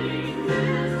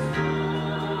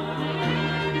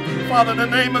 Father, in the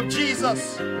name of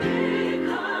Jesus,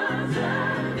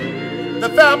 the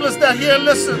families that here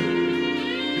listen,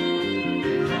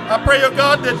 I pray, oh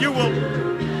God, that you will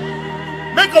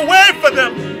make a way for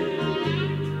them.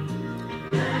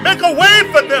 Make a way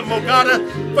for them, oh God,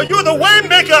 for you're the way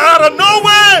maker out of no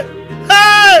way.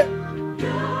 Hey!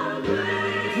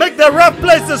 Make their rough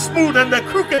places smooth and their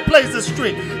crooked places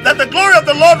straight. That the glory of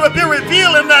the Lord will be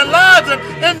revealed in their lives and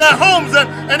in their homes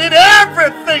and in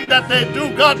everything that they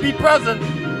do. God, be present.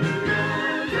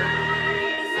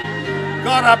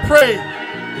 God, I pray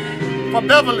for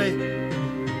Beverly.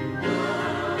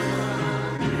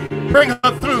 Bring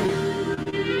her through.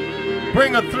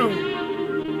 Bring her through.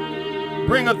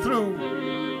 Bring her through.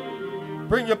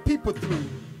 Bring your people through.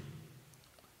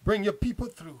 Bring your people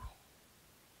through.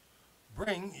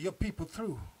 Bring your people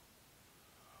through.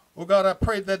 Oh God, I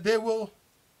pray that they will,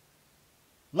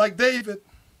 like David,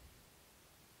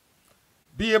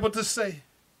 be able to say,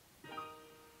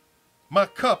 my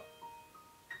cup,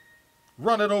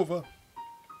 run it over.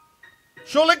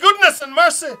 Surely goodness and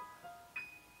mercy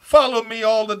follow me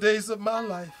all the days of my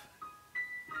life.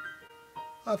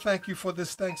 I thank you for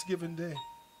this Thanksgiving Day.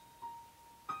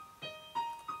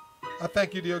 I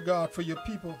thank you, dear God, for your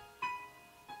people.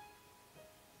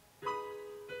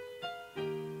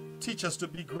 Teach us to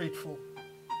be grateful,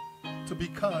 to be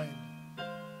kind,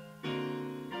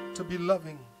 to be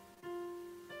loving,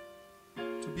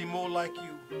 to be more like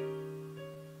you.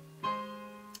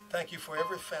 Thank you for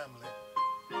every family.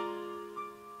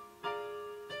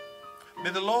 May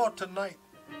the Lord tonight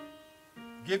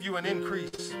give you an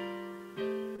increase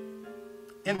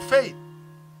in faith.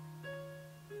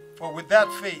 For with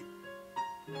that faith,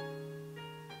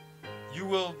 you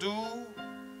will do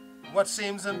what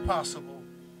seems impossible.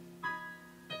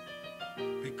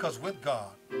 Because with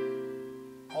God,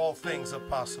 all things are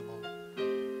possible.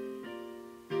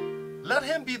 Let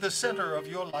him be the center of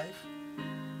your life,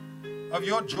 of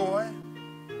your joy,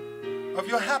 of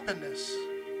your happiness.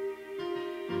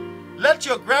 Let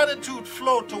your gratitude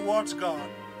flow towards God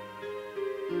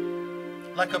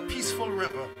like a peaceful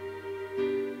river.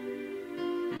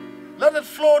 Let it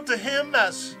flow to him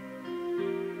as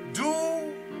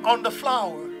dew on the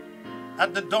flower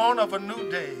at the dawn of a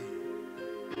new day.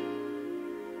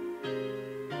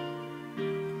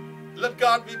 Let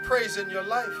God be praised in your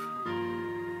life.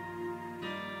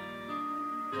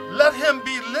 Let him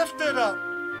be lifted up.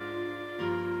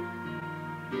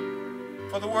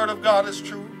 For the word of God is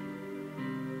true.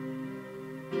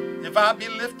 If I be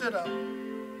lifted up,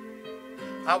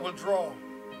 I will draw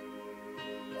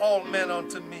all men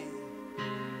unto me.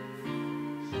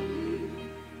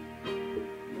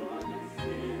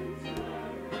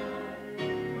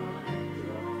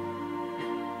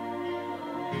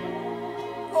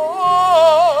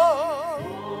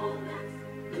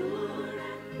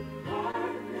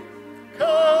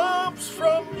 Comes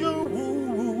from you.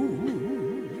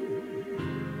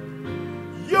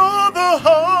 You're the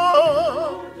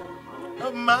heart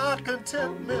of my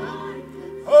contentment.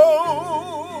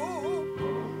 Oh,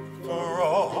 for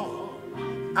all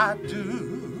I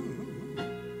do,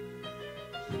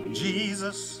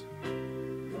 Jesus,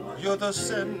 you're the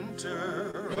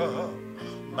center of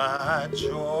my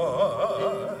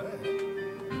joy.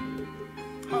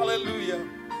 Hallelujah.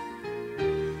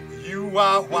 You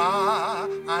are why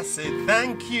I say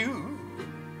thank you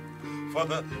for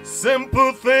the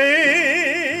simple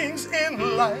things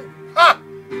in life. Ha!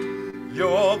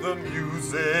 You're the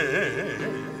music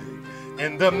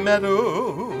in the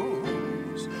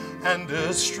meadows and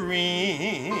the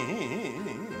stream,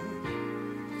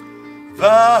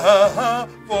 the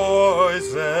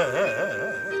voices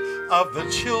of the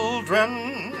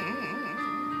children,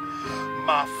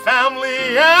 my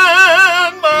family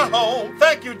and my home.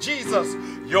 Thank you, Jesus.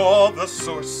 You're the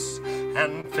source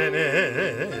and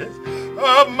finish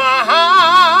of my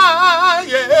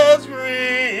highest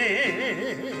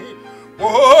dream.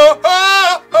 Oh,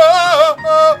 oh, oh,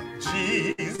 oh,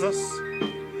 Jesus,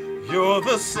 you're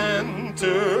the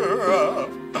center of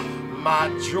my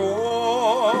joy.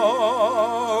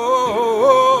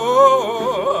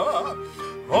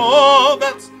 All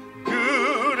that's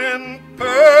good and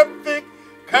perfect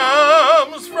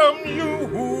comes from you.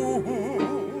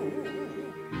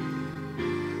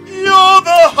 You're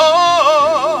the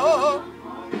heart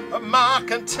of my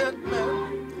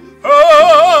contentment.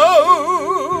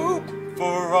 Oh,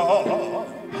 for all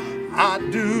I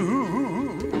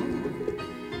do,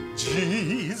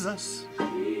 Jesus,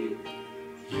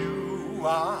 you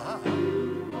are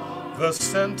the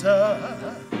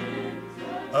center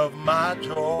of my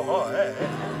joy.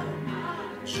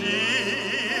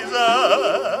 Jesus,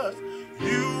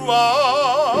 you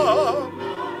are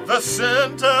the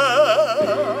center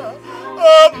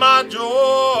of my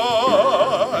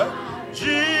joy.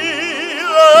 Jesus,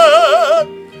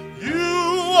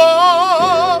 you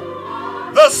are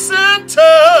the center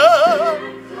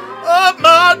of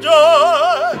my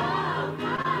joy.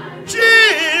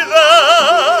 Jesus,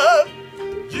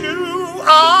 you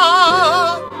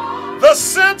are the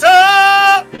center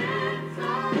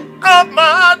of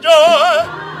my joy.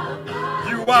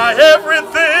 You are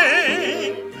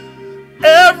everything,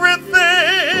 everything,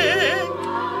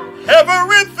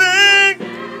 everything,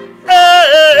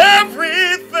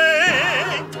 everything.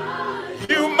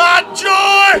 You my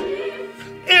joy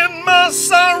in my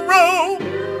sorrow.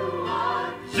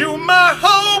 You my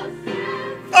hope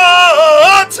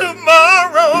for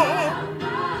tomorrow.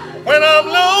 When I'm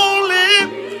lonely,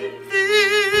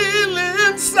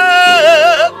 feeling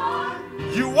sad,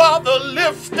 you are the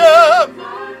lifter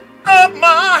of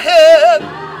my head.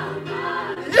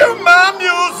 You my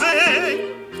music,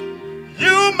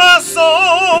 you my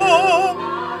song,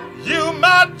 you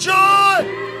my joy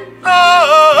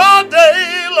all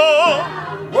day long.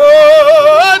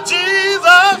 Oh,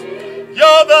 Jesus,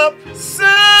 you're the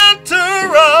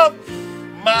center of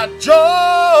my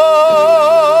joy.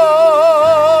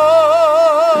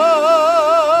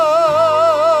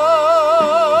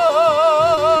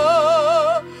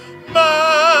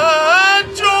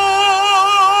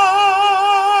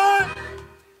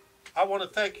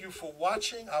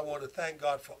 want to thank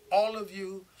God for all of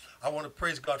you. I want to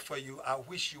praise God for you. I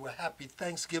wish you a happy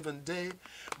Thanksgiving Day.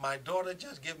 My daughter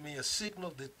just gave me a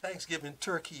signal that Thanksgiving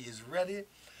turkey is ready.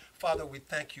 Father, we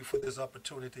thank you for this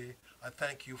opportunity. I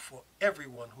thank you for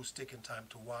everyone who's taken time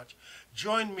to watch.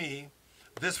 Join me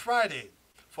this Friday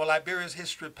for Liberia's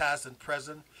history, past and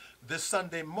present, this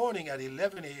Sunday morning at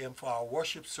 11 a.m. for our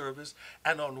worship service,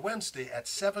 and on Wednesday at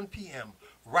 7 p.m.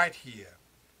 right here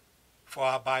for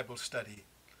our Bible study.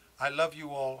 I love you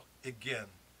all again.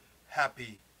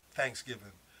 Happy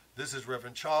Thanksgiving. This is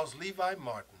Reverend Charles Levi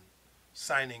Martin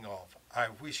signing off. I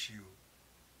wish you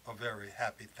a very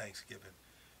happy Thanksgiving.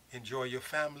 Enjoy your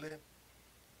family.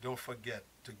 Don't forget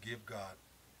to give God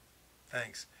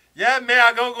thanks. Yeah, man,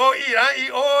 I'm going to go eat. I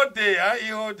eat all day. I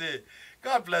eat all day.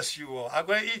 God bless you all. I'm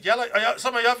going to eat.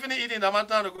 Some of y'all finish eating. I'm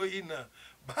time to go eat now.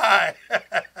 Bye.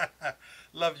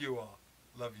 Love you all.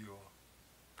 Love you all.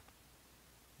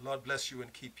 Lord bless you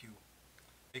and keep you.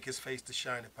 Make his face to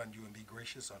shine upon you and be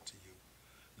gracious unto you.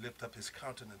 Lift up his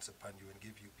countenance upon you and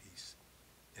give you peace.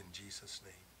 In Jesus'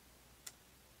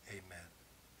 name, amen.